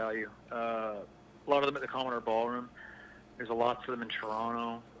sentimental value. A lot of them at the Commodore Ballroom. There's lots of them in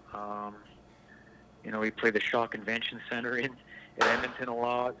Toronto. We play the Shaw Convention Center in Edmonton a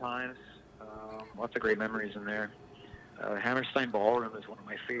lot of times. Lots of great memories in there. Hammerstein Ballroom is one of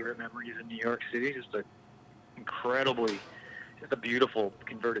my favorite memories in New York City. Just a beautiful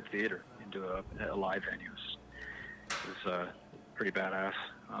converted theater into a live venue. It was pretty badass.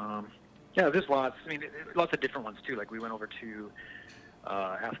 Yeah, there's lots. I mean, lots of different ones too. Like we went over to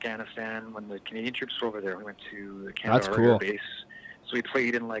Afghanistan when the Canadian troops were over there. We went to the Canada base. So we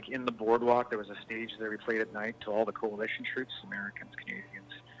played in the boardwalk. There was a stage there. We played at night to all the coalition troops, Americans,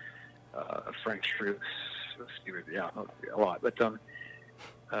 Canadians, French troops. Yeah, a lot. But we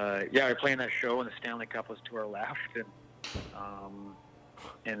were playing that show, and the Stanley Cup was to our left,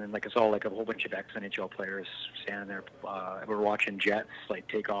 and then it's all like a whole bunch of ex-NHL players standing there. We're watching jets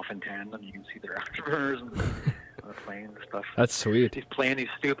take off in tandem. You can see their afterburners and the planes and stuff. That's sweet. He's playing these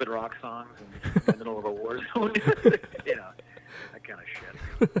stupid rock songs in the middle of a war zone. That kind of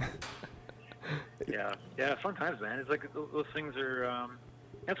shit. Yeah, fun times, man. It's like those things are.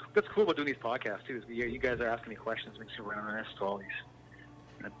 That's cool about doing these podcasts too. Is you guys are asking me questions, makes me reminisce to all these.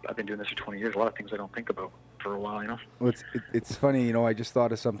 I've been doing this for 20 years. A lot of things I don't think about for a while, Well, it's funny, I just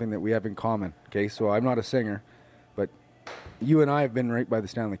thought of something that we have in common. Okay, so I'm not a singer, but you and I have been right by the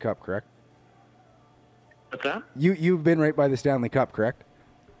Stanley Cup, correct? What's that? You've been right by the Stanley Cup, correct?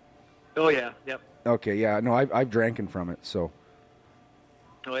 Oh yeah, yep. Okay, yeah. No, I've drank from it, so.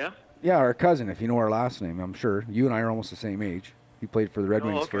 Oh yeah? Yeah, our cousin, if you know our last name, I'm sure. You and I are almost the same age. He played for the Red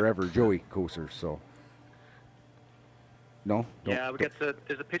Wings forever, Joey Kocur, so. No? Yeah,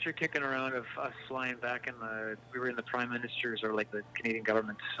 there's a picture kicking around of us flying back we were in the Prime Minister's or the Canadian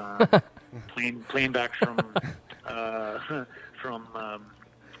government's plane back from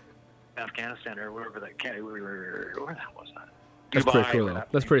Afghanistan or wherever where the hell was that? That's Dubai, pretty cool, though.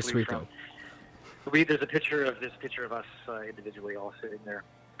 That's pretty sweet, though. There's a picture of us individually all sitting there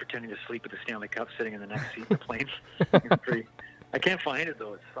pretending to sleep with the Stanley Cup sitting in the next seat in the plane. It's pretty, I can't find it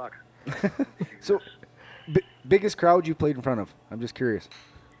though. It sucks. So, biggest crowd you played in front of? I'm just curious.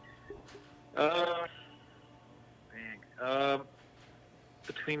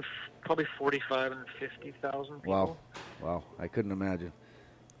 Between probably 45 and 50,000 people. Wow. I couldn't imagine.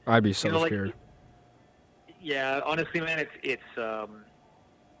 I'd be so You know, like, scared. Yeah, honestly, man, it's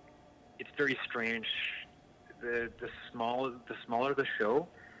very strange. The smaller the show,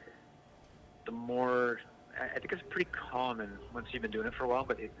 the more. I think it's pretty common once you've been doing it for a while.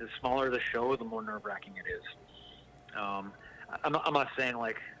 But the smaller the show, the more nerve-wracking it is. I'm not saying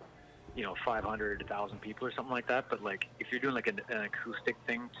like, 500, 1,000 people or something like that. But like, if you're doing like an acoustic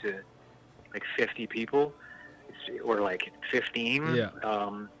thing to like 50 people, or like 15. Yeah. I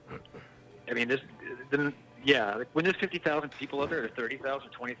mean, like when there's 50,000 people out there, or 30,000,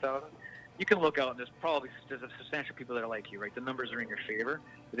 20,000, you can look out and there's a substantial people that are like you, right? The numbers are in your favor.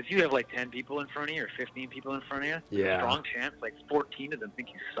 But if you have like 10 people in front of you or 15 people in front of you, Yeah. strong chance like 14 of them think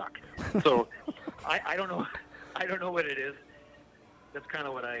you suck. So I don't know. I don't know what it is. That's kind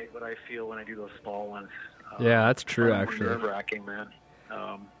of what I feel when I do those small ones. Yeah, that's true, actually. Nerve-wracking, man.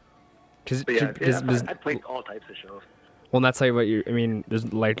 Because I played all types of shows. well, that's like what you. I mean,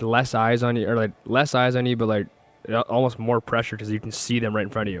 there's like less eyes on you, or like less eyes on you, but like almost more pressure because you can see them right in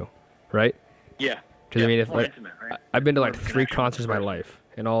front of you, right? Yeah. Because I mean, if more like intimate, right? I've been to like More 3 connection. concerts in my life,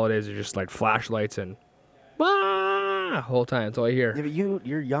 and all it is just like flashlights and whole time. That's all I hear. Yeah, but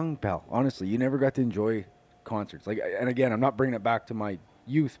you're young, pal. Honestly, you never got to enjoy concerts. Like, and again, I'm not bringing it back to my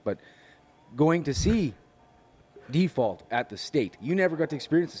youth, but going to see Default at the State, you never got to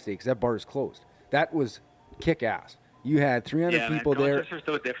experience the State because that bar is closed. That was kick ass. You had 300 people man, there. concerts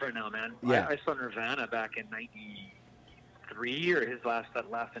are so different now, man. Yeah. I saw Nirvana back in '93 or his last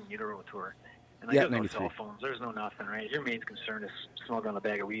in Utero tour. And Yeah, there's no 93. cell phones. There's no nothing, right? Your main concern is smoking on a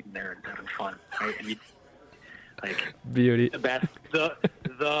bag of weed in there and having fun, right? And you, like, Beauty. the best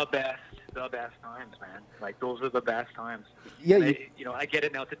times, man. Like, those are the best times. Yeah, And I get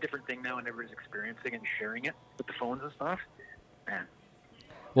it now. It's a different thing now, and everybody's experiencing and sharing it with the phones and stuff. Man,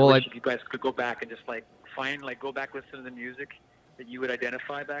 Well, I like wish if you guys could go back and just go back listen to the music that you would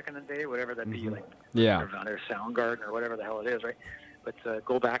identify back in the day, whatever that be, like Yeah. Nirvana or Soundgarden or whatever the hell it is, right? But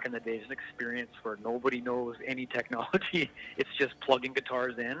go back in the days, an experience where nobody knows any technology. It's just plugging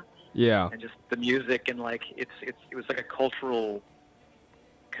guitars in yeah. and just the music, and like it was like a cultural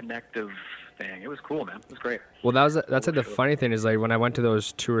connective thing. It was cool, man. It was great. Well, that's like the Sure. funny thing is like when I went to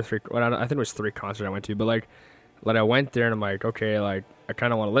those 2 or 3. Well, I think it was 3 concerts I went to, but like I went there and I'm like, okay, like I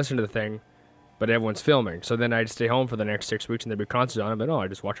kind of want to listen to the thing, but everyone's filming. So then I'd stay home for the next 6 weeks and there'd be concerts on. But no, I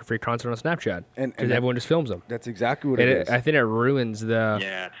just watch a free concert on Snapchat And because that- everyone just films them. That's exactly what And it is. I think it ruins the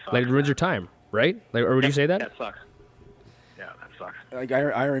Yeah, it sucks, like it ruins man. your time, right? Like, or would you say that? That sucks. Yeah, that sucks. Like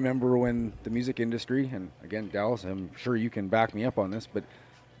I remember when the music industry, and again, Dallas, I'm sure you can back me up on this, but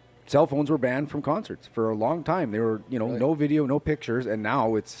cell phones were banned from concerts for a long time. They were, no video, no pictures, and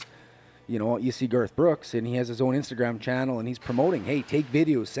now it's, you see Garth Brooks, and he has his own Instagram channel, and he's promoting, hey, take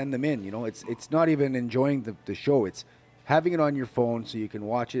videos, send them in. It's not even enjoying the show. It's having it on your phone so you can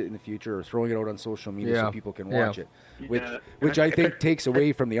watch it in the future, or throwing it out on social media Yeah. so people can Yeah. watch it, which Yeah. which I think takes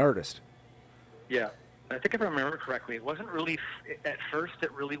away from the artist. Yeah. I think if I remember correctly, it wasn't really at first.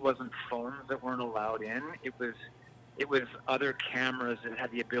 It really wasn't phones that weren't allowed in. It was other cameras that had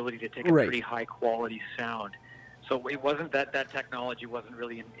the ability to take a Right. pretty high quality sound. So it wasn't that technology wasn't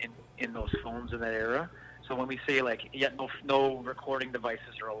really in those phones in that era. So when we say like, no recording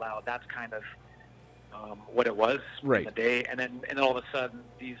devices are allowed, that's kind of what it was Right. in the day. And then all of a sudden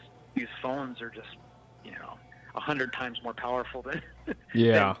these phones are just 100 times more powerful than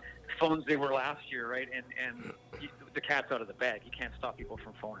Yeah. than phones they were last year, right? And the cat's out of the bag. You can't stop people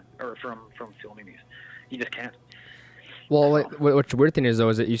from phoning or from filming these. You just can't. Well, what's the weird thing is though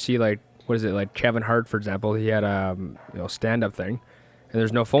is that you see like what is it like Kevin Hart for example? He had stand up thing, and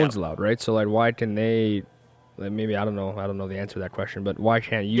there's no phones allowed, right? So like why can they? Like, maybe I don't know the answer to that question, but why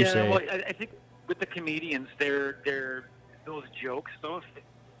can't you say? Well, I think with the comedians, they're those jokes. Those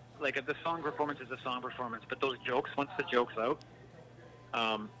like the song performance is a song performance, but those jokes, once the joke's out,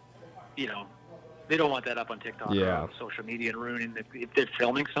 they don't want that up on TikTok or on social media and ruining if they're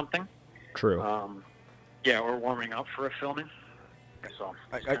filming something. True. Or warming up for a filming. So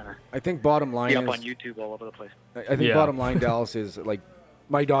I think bottom line up is, on YouTube all over the place. I think bottom line, Dallas, is like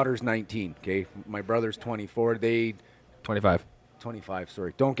my daughter's 19, okay? My brother's 24. They 25. 25,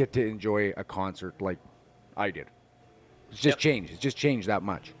 sorry. Don't get to enjoy a concert like I did. It's just changed. It's just changed that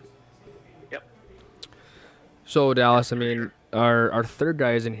much. Yep. So Dallas, I mean, our third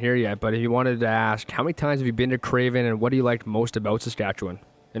guy isn't here yet, but he wanted to ask, how many times have you been to Craven, and what do you like most about Saskatchewan,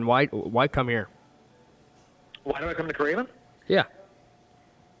 and why come here? Why do I come to Craven? Yeah.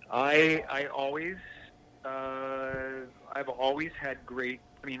 I always, I've always had great.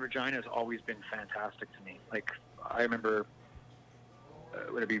 I mean, Regina has always been fantastic to me. Like, I remember,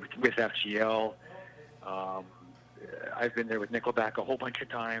 would it be with FGL? I've been there with Nickelback a whole bunch of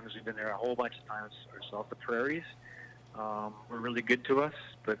times. We've been there a whole bunch of times ourselves. The Prairies were really good to us,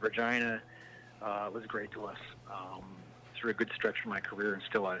 but Regina was great to us through a good stretch of my career, and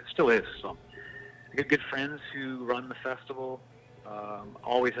still is. So, I got good friends who run the festival.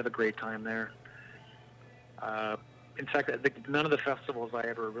 Always have a great time there. In fact, none of the festivals I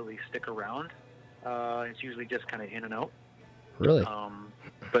ever really stick around. It's usually just kind of in and out. Really?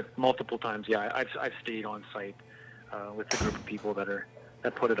 But multiple times, yeah, I've stayed on site with the group of people that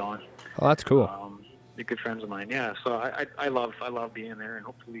put it on. Oh, that's cool. They're good friends of mine. Yeah, so I love being there, and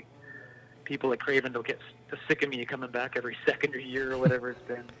hopefully people at Craven don't get sick of me coming back every second or year or whatever it's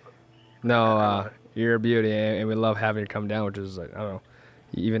been. No, you're a beauty, and we love having you come down, which is like, I don't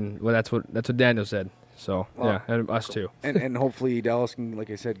know, that's what Daniel said. So yeah, and us too. And hopefully Dallas can, like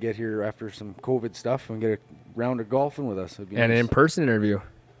I said, get here after some COVID stuff and get a round of golfing with us. It'd be And nice. an in-person interview.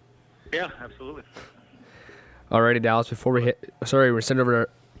 Yeah, absolutely. Alrighty, Dallas. Before we're sending over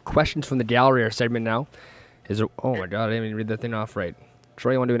questions from the gallery. Our segment now is. Oh my God, I didn't even read that thing off right.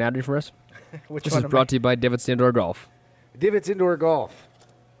 Troy, you want to do an ad read for us? This is brought to you by Divots Indoor Golf. Divots Indoor Golf.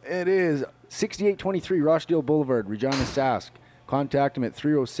 It is 6823 Rochdale Boulevard, Regina, Sask. Contact them at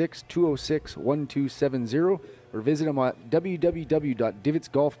 306-206-1270 or visit them at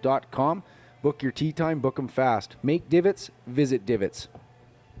www.divotsgolf.com. Book your tee time, book them fast. Make divots, visit divots.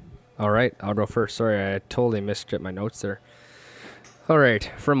 All right, I'll go first. Sorry, I totally misstripped my notes there. All right,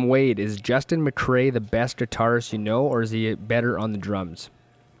 from Wade, is Justin McRae the best guitarist you know, or is he better on the drums?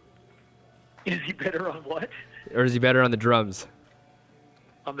 Is he better on what? Or is he better on the drums?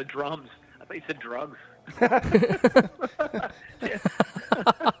 On the drums. I thought you said drugs.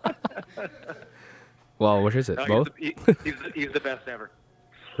 Well, which is it? No, Both? he's the best ever.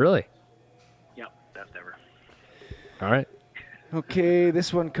 Really? Yeah, best ever. All right. Okay,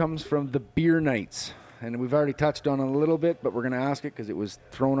 this one comes from the Beer Knights. And we've already touched on it a little bit, but we're going to ask it because it was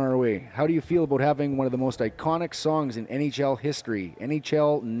thrown our way. How do you feel about having one of the most iconic songs in NHL history,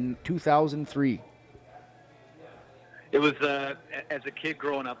 NHL 2003? It was as a kid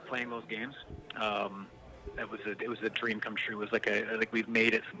growing up playing those games. It was a dream come true. It was like we've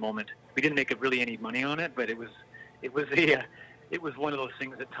made it moment. We didn't make really any money on it, but it was one of those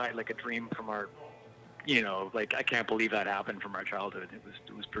things that tied like a dream from our, like I can't believe that happened from our childhood. It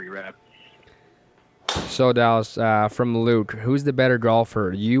was pretty rad. So Dallas, from Luke, who's the better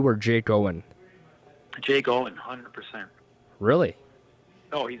golfer, you or Jake Owen? Jake Owen, 100%. Really?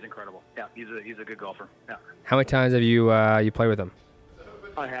 Oh, he's incredible. Yeah, he's a good golfer. Yeah. How many times have you played with him?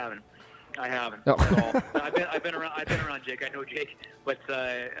 I haven't. No. At all. I've been around Jake. I know Jake, but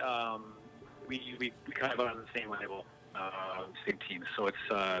we kind of are on the same level, same team. So it's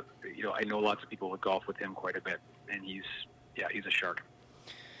I know lots of people would golf with him quite a bit, and he's a shark.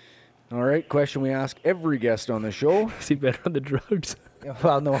 All right, question we ask every guest on the show. Is he better on the drugs?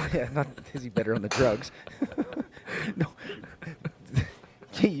 Well, no, not is he better on the drugs? No.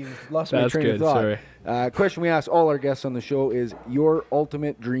 You lost my train of thought. Sorry. Question we ask all our guests on the show is your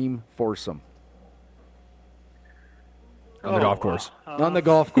ultimate dream foursome. On the golf course. On the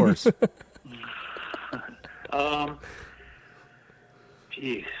golf course.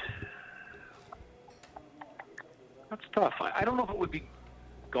 Jeez. That's tough. I don't know if it would be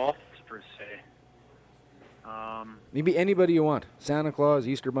golf per se. Maybe anybody you want. Santa Claus,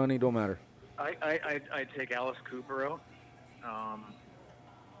 Easter Bunny, don't matter. I'd take Alice Cooper out.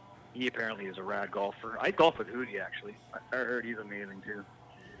 He apparently is a rad golfer. I golf with Hootie, actually. I heard he's amazing, too.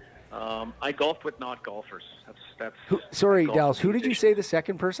 I golf with not golfers. That's Sorry, golf Dallas, who did you musician. say the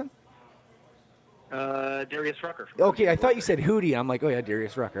second person? Darius Rucker. Okay, I thought you said Hootie. I'm like, oh, yeah,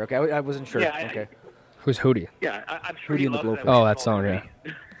 Darius Rucker. Okay, I wasn't sure. Yeah, okay. Who's Hootie? Yeah, I'm sure Hootie he and the loves Blowfish. Oh, that song, yeah.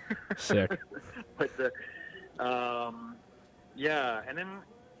 Sick. But yeah, and then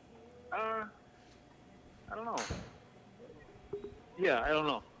I don't know. Yeah, I don't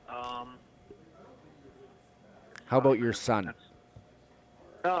know. How about your son?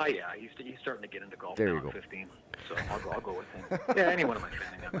 Oh yeah, he's starting to get into golf There now you go. at 15, so I'll go with him. Yeah, any one of my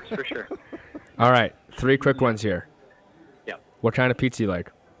family members for sure. All right, 3 quick ones here. Yeah, What kind of pizza you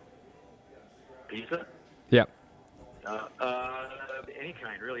like? pizza. Yeah. Any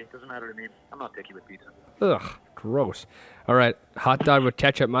kind really. It doesn't matter to me. I'm not picky with pizza. Ugh, gross. All right, hot dog with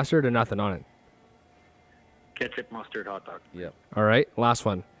ketchup, mustard, or nothing on it? Ketchup, mustard, hot dog. Yep. All right, last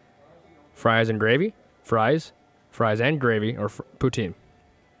one. Fries and gravy? Fries and gravy, or poutine?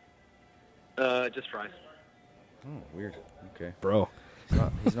 Just fries. Oh, weird. Okay. Bro.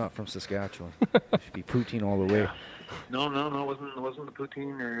 He's not from Saskatchewan. It should be poutine all the way. No, it wasn't the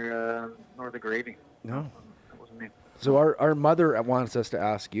poutine nor the gravy. No. That wasn't me. So our mother wants us to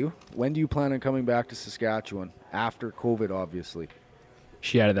ask you, when do you plan on coming back to Saskatchewan? After COVID, obviously.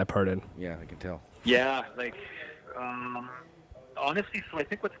 She added that part in. Yeah, I can tell. Yeah, like, honestly, so I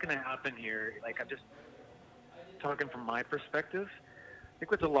think what's going to happen here, like, I'm just talking from my perspective, I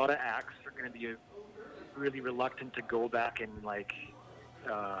think with a lot of acts are going to be really reluctant to go back and, like,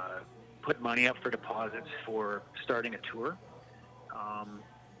 put money up for deposits for starting a tour.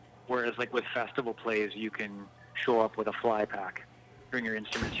 Whereas, like, with festival plays, you can show up with a fly pack, bring your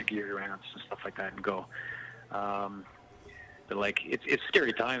instruments, your gear, your amps, and stuff like that, and go. But, like, it's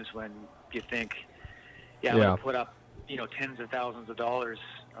scary times when you think, I'm going to put up, tens of thousands of dollars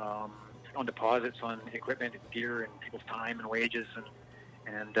on deposits on equipment and gear and people's time and wages,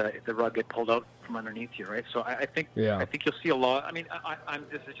 and the rug get pulled out from underneath you, right? So I think you'll see a lot. I mean,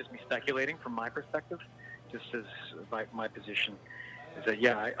 this is just me speculating from my perspective, just as my position is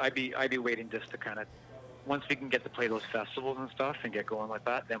that I'd be waiting just to kind of, once we can get to play those festivals and stuff and get going like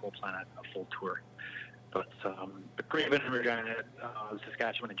that, then we'll plan a full tour. But Craven and Regina,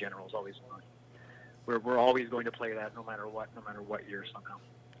 Saskatchewan in general is always fun. We're always going to play that no matter what year somehow.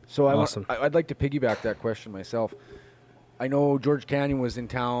 So Awesome. I'd like to piggyback that question myself. I know George Canyon was in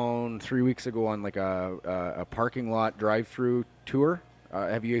town 3 weeks ago on like a parking lot drive-through tour.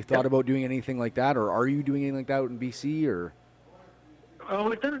 Have you thought about doing anything like that, or are you doing anything like that out in BC, or?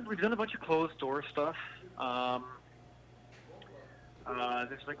 We've done a bunch of closed door stuff.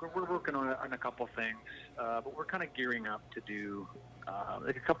 There's like we're working on a couple things, but we're kind of gearing up to do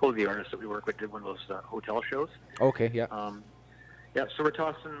like a couple of the artists that we work with did one of those hotel shows. Okay, yeah. So we're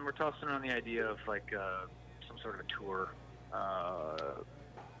tossing around the idea of like some sort of a tour,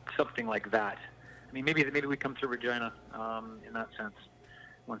 something like that. I mean, maybe we come through Regina in that sense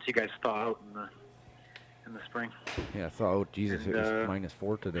once you guys thaw out in the spring. Yeah, I thought, oh Jesus, it was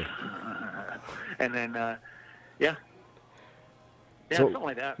 -4 today. And then So- something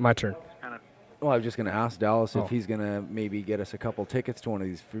like that. My turn. Kind of. Well, I was just going to ask Dallas Oh. if he's going to maybe get us a couple tickets to one of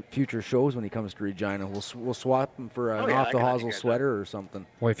these future shows when he comes to Regina. We'll swap him for an I off the can hosel do that. sweater or something.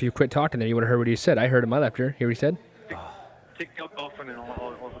 Well, if you quit talking, then you would have heard what he said. I heard him after. Hear what he said? Take out Dolphin and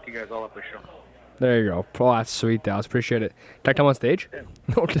I'll hook you guys all up with a show. There you go. Oh, that's sweet, Dallas. Appreciate it. Can I come on stage?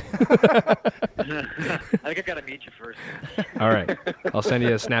 Okay. I think I gotta meet you first. All right. I'll send you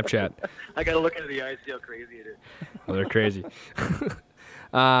a Snapchat. I gotta look into the eyes, see how crazy it is. Oh, they're crazy.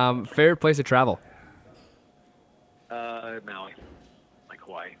 Favorite place to travel? Maui, like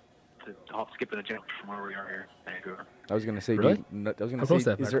Hawaii. To hop, skip, and a jump from where we are here, Vancouver. I was going to say, Really? I was going How to close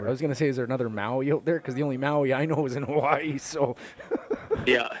say, that back I was going to say, is there another Maui out there? Because the only Maui I know is in Hawaii. So,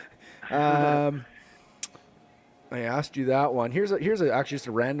 Yeah. I asked you that one. Here's actually just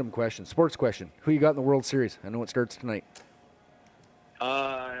a random question, sports question. Who you got in the World Series? I know it starts tonight.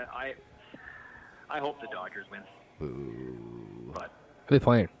 I hope the Dodgers win. Boo. But Who are they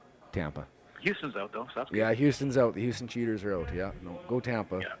playing? Tampa. Houston's out though, so that's good. Yeah, Houston's out. The Houston Cheaters are out. Yeah, no, go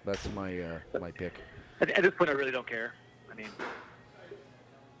Tampa. Yeah. That's my my pick. At this point, I really don't care. I mean,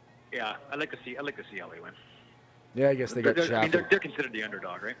 I like to see LA win. Yeah, I guess they got I mean, shafted. they're considered the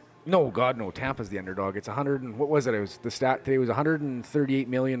underdog, right? No, God, no. Tampa's the underdog. It's 100 and what was it? It was the stat today was 138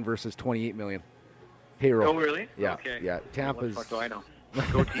 million versus 28 million payroll. Oh, really? Yeah, Okay. yeah. What Tampa's. the fuck do I know?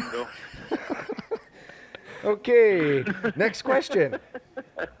 Go team, go. Okay, next question.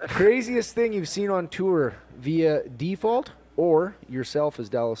 Craziest thing you've seen on tour via default or yourself as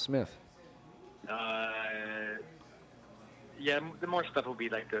Dallas Smith? Yeah, the more stuff will be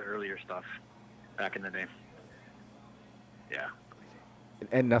like the earlier stuff back in the day. Yeah.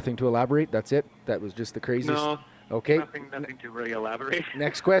 And nothing to elaborate. That's it. That was just the craziest. No. Okay. Nothing to really elaborate.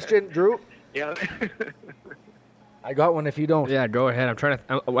 Next question, Drew. Yeah. I got one. If you don't. Yeah, go ahead. I'm trying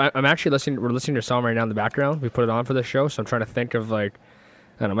to. I'm actually listening. We're listening to a song right now in the background. We put it on for the show, so I'm trying to think of like.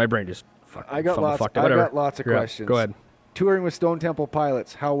 I don't know. My brain just. I got lots. Fucked it. I Whatever. got lots of You're up. questions. Go ahead. Touring with Stone Temple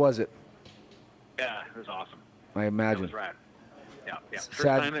Pilots. How was it? Yeah, it was awesome. I It imagine. was rad. Yeah. First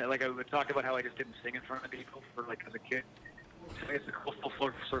Sad- time, like I would talk about how I just didn't sing in front of people for like as a kid. It's a cool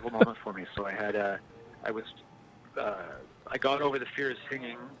full circle moment for me. So I had, I got over the fear of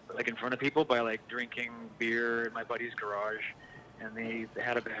singing like in front of people by like drinking beer in my buddy's garage, and they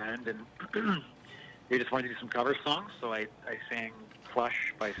had a band and they just wanted to do some cover songs. So I sang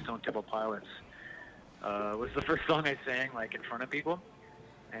 "Plush" by Stone Temple Pilots. Was the first song I sang like in front of people,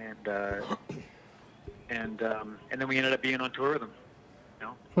 and and then we ended up being on tour with them.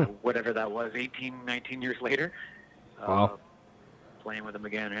 You know, whatever that was, 18, 19 years later. Wow. Playing with them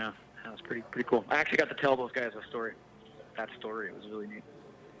again, yeah. That was pretty cool. I actually got to tell those guys that story. It was really neat.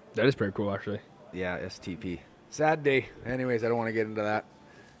 That is pretty cool, actually. Yeah, STP. Sad day. Anyways, I don't want to get into that.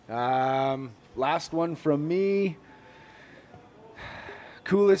 Last one from me.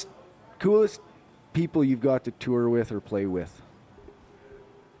 Coolest people you've got to tour with or play with?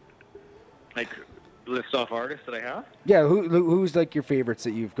 Like, list off artists that I have? Yeah, who's like your favorites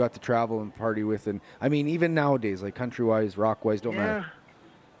that you've got to travel and party with? And I mean, even nowadays, like country-wise, rock-wise, don't matter.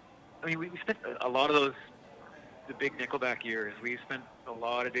 I mean, we spent a lot of those, the big Nickelback years. We spent a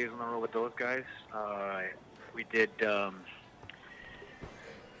lot of days on the road with those guys. We did,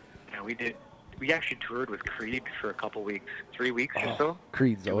 we actually toured with Creed for a couple weeks, 3 weeks or so.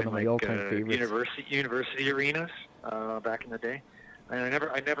 Creed's one of my all-time favorites. University arenas back in the day. And I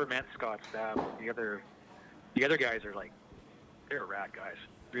never met Scott Stapp. The other guys are like, they're rad guys,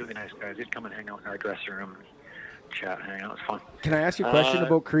 really nice guys. They'd come and hang out in our dressing room, and chat, hang out. It was fun. Can I ask you a question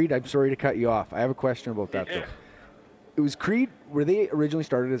about Creed? I'm sorry to cut you off. I have a question about that though. It was Creed. Were they originally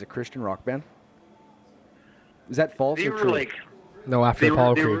started as a Christian rock band? Is that false they or were true? Like, No, after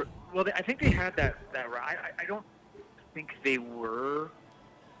Apollo Creed. I think they had that. I don't think they were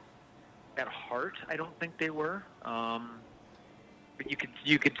at heart. I don't think they were. But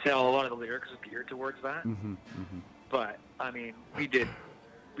you could tell a lot of the lyrics was geared towards that. Mm-hmm, mm-hmm. But I mean, we did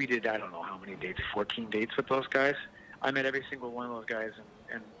I don't know how many dates, 14 dates with those guys. I met every single one of those guys,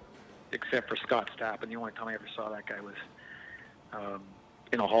 and except for Scott Stapp, and the only time I ever saw that guy was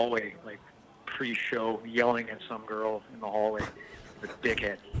in a hallway, like pre-show, yelling at some girl in the hallway, with a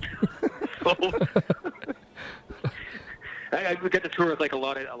dickhead. So I would get to tour with like a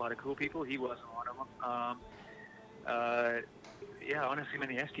lot of cool people. He wasn't one of them. Yeah, honestly, man,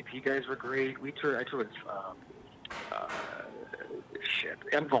 the STP guys were great. I toured with, shit,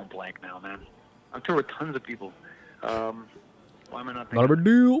 I'm going blank now, man. I toured with tons of people. Why am I not thinking? Not a big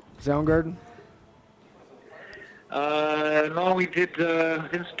deal. Soundgarden? No, we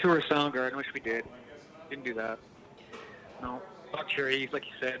didn't tour Soundgarden. I wish we did. Didn't do that. No. Not Cherries, like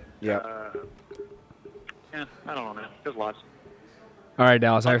you said. Yeah. Yeah, I don't know, man. There's lots. All right,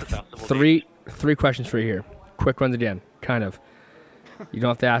 Dallas. I have Festival three questions for you here. Quick ones again, kind of. You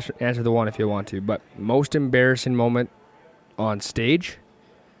don't have to answer the one if you want to, but most embarrassing moment on stage?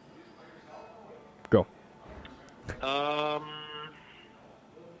 Go. I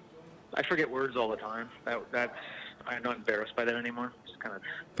forget words all the time. That's I'm not embarrassed by that anymore. Just kind of.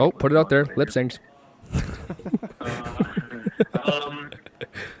 Oh, put it out there. Lip syncs.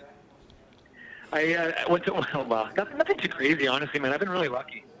 I went to nothing too crazy, honestly, man. I've been really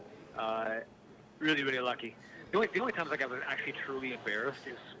lucky. Really, really lucky. The only times like I was actually truly embarrassed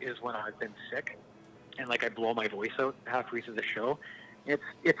is when I've been sick and like I blow my voice out halfway through the show. It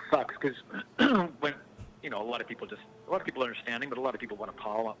sucks because when a lot of people are understanding, but a lot of people want to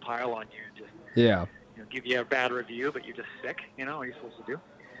pile on you and just give you a bad review, but you're just sick. What are you supposed to do?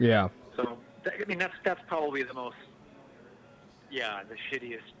 Yeah. So that's probably the most the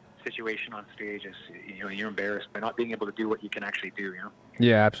shittiest situation on stage is you're embarrassed by not being able to do what you can actually do.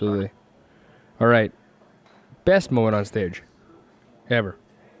 Yeah, absolutely. All right. Best moment on stage ever.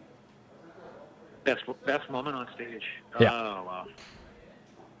 Best moment on stage. Yeah. Oh wow.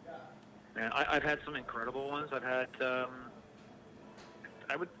 Man, I've had some incredible ones. I've had. I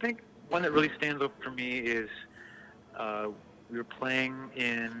would think one that really stands out for me is we were playing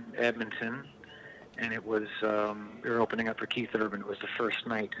in Edmonton, and it was we were opening up for Keith Urban. It was the first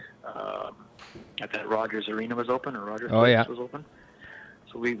night at that Rogers Arena was open, or Rogers Place was open.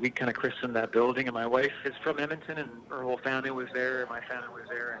 So we kind of christened that building, and my wife is from Edmonton, and her whole family was there, and my family was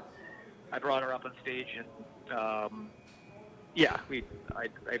there, and I brought her up on stage, and I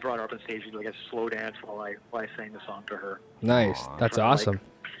brought her up on stage and like a slow dance while I sang the song to her. Nice, that's awesome.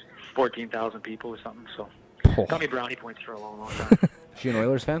 Like 14,000 people or something. So got me brownie points for a long, long time. Is she an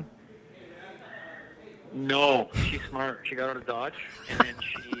Oilers fan? No, she's smart. She got out of Dodge, and then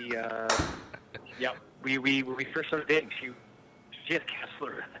she, when we first started dating, she had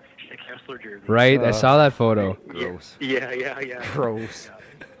Kessler. She had Kessler jersey. Right, I saw that photo. Gross. Yeah. Gross.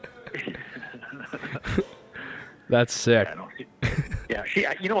 That's sick. She.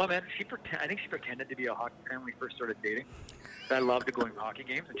 You know what, man? I think she pretended to be a hockey fan when we first started dating. I loved going to hockey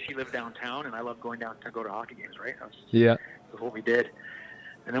games, and she lived downtown, and I loved going down to go to hockey games. Right? That's what we did.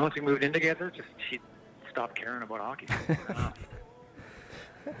 And then once we moved in together, she stopped caring about hockey.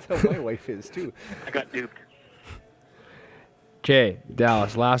 That's how my wife is too. I got duped. Okay,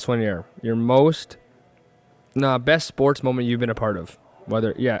 Dallas, last one here. Your best sports moment you've been a part of.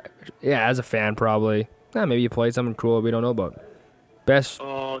 Whether, as a fan probably, Maybe you played something cool we don't know about. Best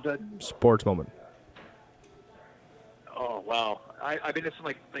Oh, sports moment. oh wow! I've been to some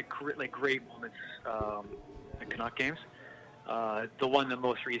like great moments in Canuck games. The one the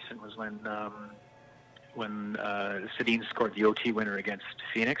most recent was when Sedin scored the OT winner against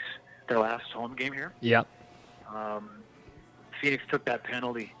Phoenix, their last home game here. Yep. Phoenix took that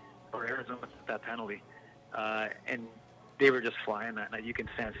penalty, or Arizona took that penalty, and they were just flying that night. You can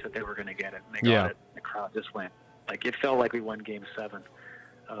sense that they were going to get it, and they got it. The crowd just went. Like, it felt like we won Game 7.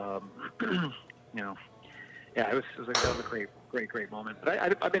 You know, yeah, that was a great moment.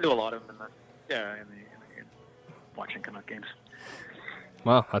 But I've been to a lot of them in watching Canuck games.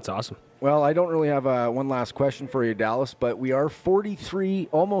 Wow, that's awesome. Well, I don't really have one last question for you, Dallas, but we are 43,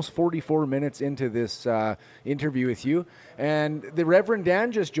 almost 44 minutes into this interview with you, and the Reverend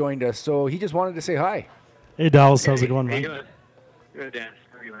Dan just joined us, so he just wanted to say hi. Hey, Dallas, how's it going, How you man? doing? Good, Dan.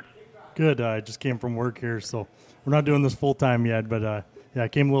 How are you doing? Good. I just came from work here, so we're not doing this full time yet, but yeah, I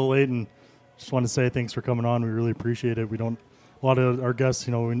came a little late and just want to say thanks for coming on. We really appreciate it. A lot of our guests,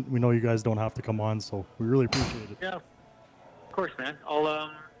 you know, we know you guys don't have to come on, so we really appreciate it. Yeah, of course, man.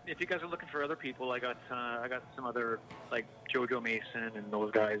 I'll if you guys are looking for other people, I got some other, like JoJo Mason and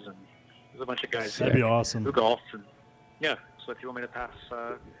those guys, and there's a bunch of guys That'd be awesome. who golf, and yeah. So if you want me to pass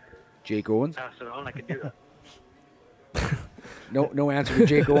Jake Owens? it on, I can do that. No answer to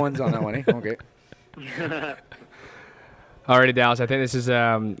Jake Owens on that one, eh? Okay. Alrighty, Dallas. I think this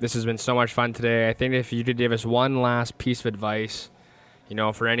has been so much fun today. I think if you could give us one last piece of advice, you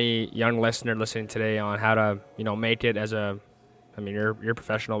know, for any young listener listening today on how to, you know, make it as a, I mean, you're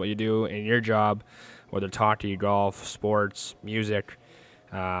professional what you do in your job, whether it's hockey, golf, sports, music.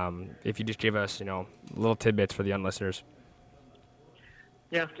 If you just give us, you know, little tidbits for the young listeners.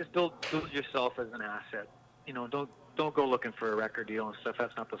 Yeah, just build yourself as an asset. You know, don't go looking for a record deal and stuff.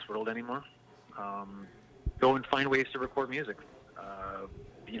 That's not this world anymore. Go and find ways to record music.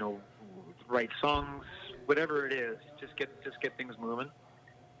 You know, write songs, whatever it is. Just get things moving,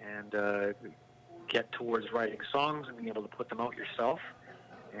 and get towards writing songs and being able to put them out yourself,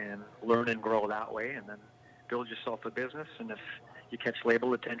 and learn and grow that way. And then build yourself a business. And if you catch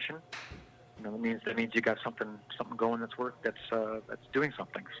label attention, you know, that means you got something going that's doing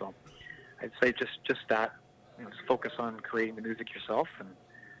something. So I'd say just that. You know, just focus on creating the music yourself, and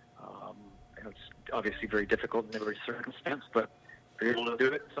you know, it's obviously very difficult in every circumstance, but if you're able to do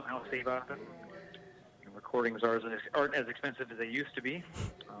it, somehow save up it. You know, recordings aren't as expensive as they used to be.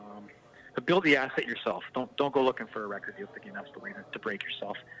 But build the asset yourself. Don't go looking for a record deal thinking that's the way to break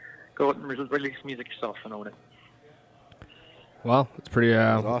yourself. Go out and release music yourself and own it. Well, it's pretty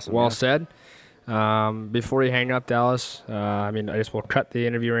awesome, well yeah. said. Before you hang up, Dallas, I mean, I guess we'll cut the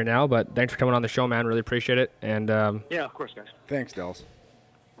interview right now, but thanks for coming on the show, man. Really appreciate it. And Yeah, of course, guys. Thanks, Dallas.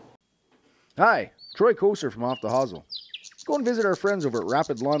 Hi, Troy Koser from Off the Hosel. Go and visit our friends over at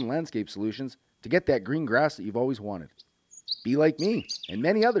Rapid Lawn Landscape Solutions to get that green grass that you've always wanted. Be like me and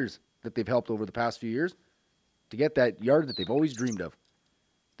many others that they've helped over the past few years to get that yard that they've always dreamed of.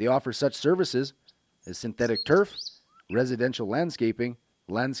 They offer such services as synthetic turf, residential landscaping,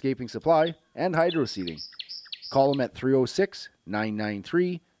 landscaping supply, and hydro seeding. Call them at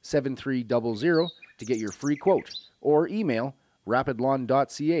 306-993-7300 to get your free quote, or email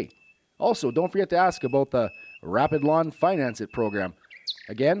rapidlawn.ca. Also, don't forget to ask about the Rapid Lawn Finance It program.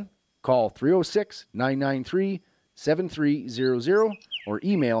 Again, call 306-993-7300 or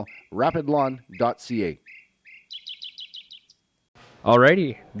email rapidlawn.ca.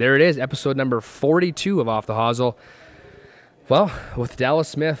 alrighty, there it is, episode number 42 of Off the Hosel. Well, with Dallas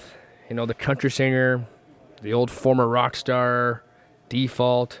Smith, you know, the country singer, the old former rock star,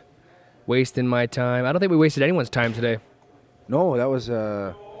 default, wasting my time. I don't think we wasted anyone's time today. No, that was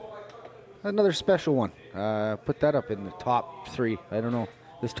another special one. Put that up in the top 3. I don't know.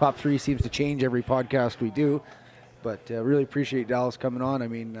 This top 3 seems to change every podcast we do, but really appreciate Dallas coming on. I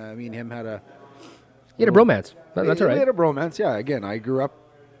mean, me and him had a... You had a bromance. That's all We right. had a bromance, yeah. Again, I grew up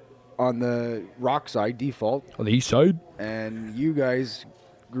on the rock side, default, On the east side? and you guys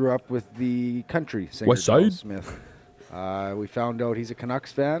grew up with the country singer, West side? Dallas Smith. We found out he's a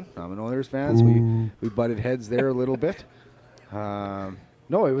Canucks fan. I'm an Oilers fan, so we butted heads there a little bit. No,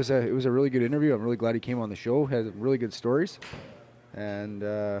 it was a really good interview. I'm really glad he came on the show. Had really good stories, and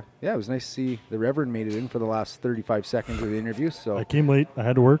yeah, it was nice to see the Reverend made it in for the last 35 seconds of the interview. So I came late. I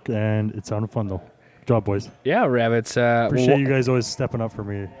had to work, and it sounded fun, though. Good job, boys. Yeah, Rev, it's... Appreciate you guys always stepping up for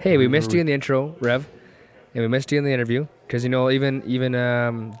me. Hey, we missed you in the intro, Rev, and we missed you in the interview because, you know, even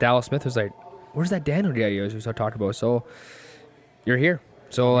Dallas Smith was like, "Where's that Daniel guy we started talking about?" So you're here.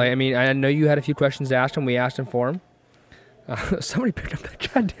 So I mean, I know you had a few questions to ask him. We asked him for him. Somebody picked up that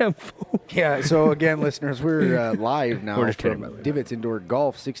goddamn phone. Yeah, so again, listeners, we're live now We're just kidding, from by the way. Divots Indoor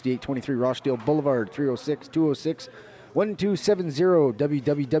Golf, 6823 Rochdale Boulevard, 306-206-1270,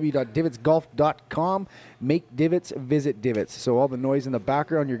 www.divotsgolf.com. Make divots, visit divots. So all the noise in the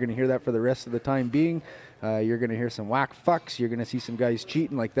background, you're going to hear that for the rest of the time being. You're going to hear some whack fucks. You're going to see some guys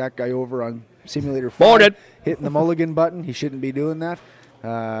cheating like that guy over on Simulator 5. Morning. Hitting the mulligan button. He shouldn't be doing that.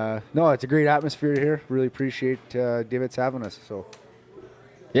 No, it's a great atmosphere here. Really appreciate Divots having us. So.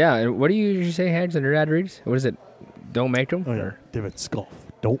 Yeah, and what do you usually say, Hags, on your ad reads? What is it? Don't make them? Oh, yeah. Divots golf.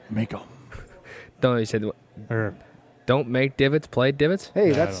 Don't make them. Don't you said Or don't make divots, play divots? Hey,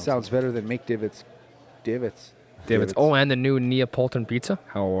 Yeah, I that don't sounds better than make divots. Divots. Divots. Oh, and the new Neapolitan pizza.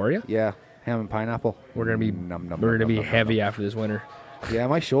 How are you? Yeah, ham and pineapple. We're gonna be Nom, nom, we're nom, gonna be nom, nom, heavy nom. after this winter. Yeah,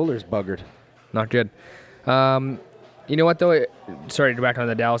 my shoulder's buggered. Not good. You know what though? Sorry to go back on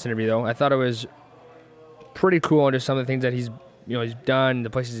the Dallas interview though. I thought it was pretty cool on just some of the things that he's done, the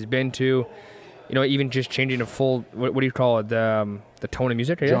places he's been to. You know, even just changing a full what do you call it? The tone of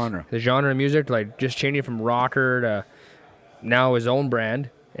music, I guess? Genre. The genre of music, like just changing from rocker to now his own brand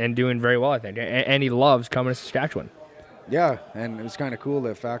and doing very well, I think. And he loves coming to Saskatchewan. Yeah, and it was kind of cool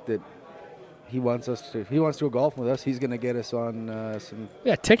the fact that he wants to go golfing with us. He's going to get us on some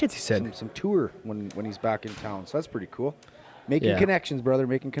Yeah, tickets. He said. some tour when he's back in town. So that's pretty cool. Making Yeah. connections, brother.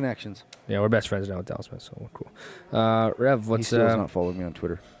 Making connections. Yeah, we're best friends now with Dallas Smith, so we're cool. Rev, He what's still is not following me on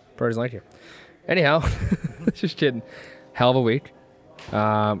Twitter. Birds like you. Anyhow, just kidding. Hell of a week.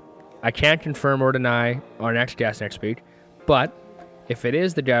 I can't confirm or deny our next guest next week, but if it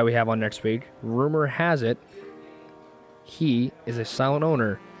is the guy we have on next week, rumor has it he is a silent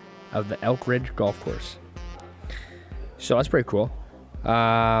owner of the Elk Ridge Golf Course. So that's pretty cool.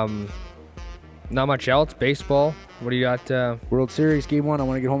 Not much else. Baseball. What do you got? World Series Game 1. I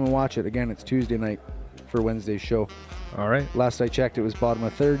want to get home and watch it. Again, it's Tuesday night for Wednesday's show. All right. Last I checked, it was bottom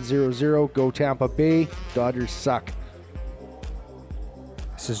of third, 0-0. Go Tampa Bay. Dodgers suck.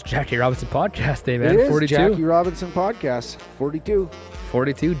 This is Jackie Robinson Podcast Day, man. It is 42. Jackie Robinson Podcast. 42.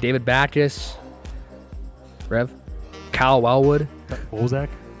 42. David Backus. Rev. Kyle Wellwood. Bozak?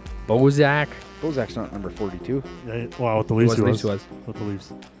 Bozak. Bozak's not number 42. Yeah, wow, with the Leafs He he was, was. Leafs With the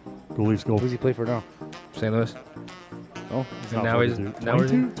Leafs. Go Leafs, go. Who does he play for now? St. Louis. Oh, He's and not now he's- 42. now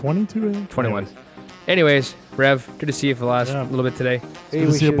he's- 22, I think? 21. Anyways, Anyways, Rev, good to see you for the last Yeah. little bit today. good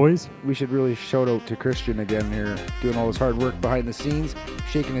to see you, boys. We should really shout out to Christian again here, doing all his hard work behind the scenes,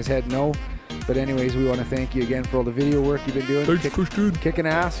 shaking his head no. But anyways, we want to thank you again for all the video work you've been doing. Christian. Kicking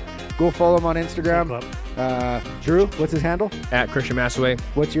ass. Go follow him on Instagram. Drew, what's his handle? At Christian Massaway.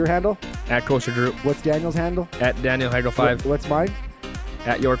 What's your handle? At Coaster Drew. What's Daniel's handle? At Daniel Hagel 5. What's mine?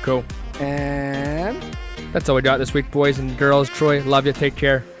 At Yorko. And That's all we got this week, boys and girls. Troy, love you. Take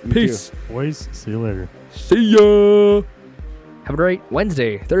care. You Peace. Boys, see you later. See ya. Have a great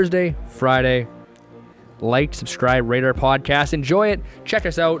Wednesday, Thursday, Friday. Like, subscribe, rate our podcast. Enjoy it. Check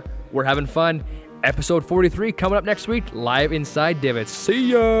us out. We're having fun. Episode 43 coming up next week, live inside Divots.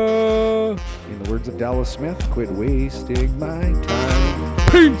 See ya. in the words of Dallas Smith, quit wasting my time.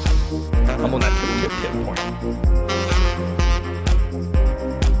 Peace. I'm on that tip point.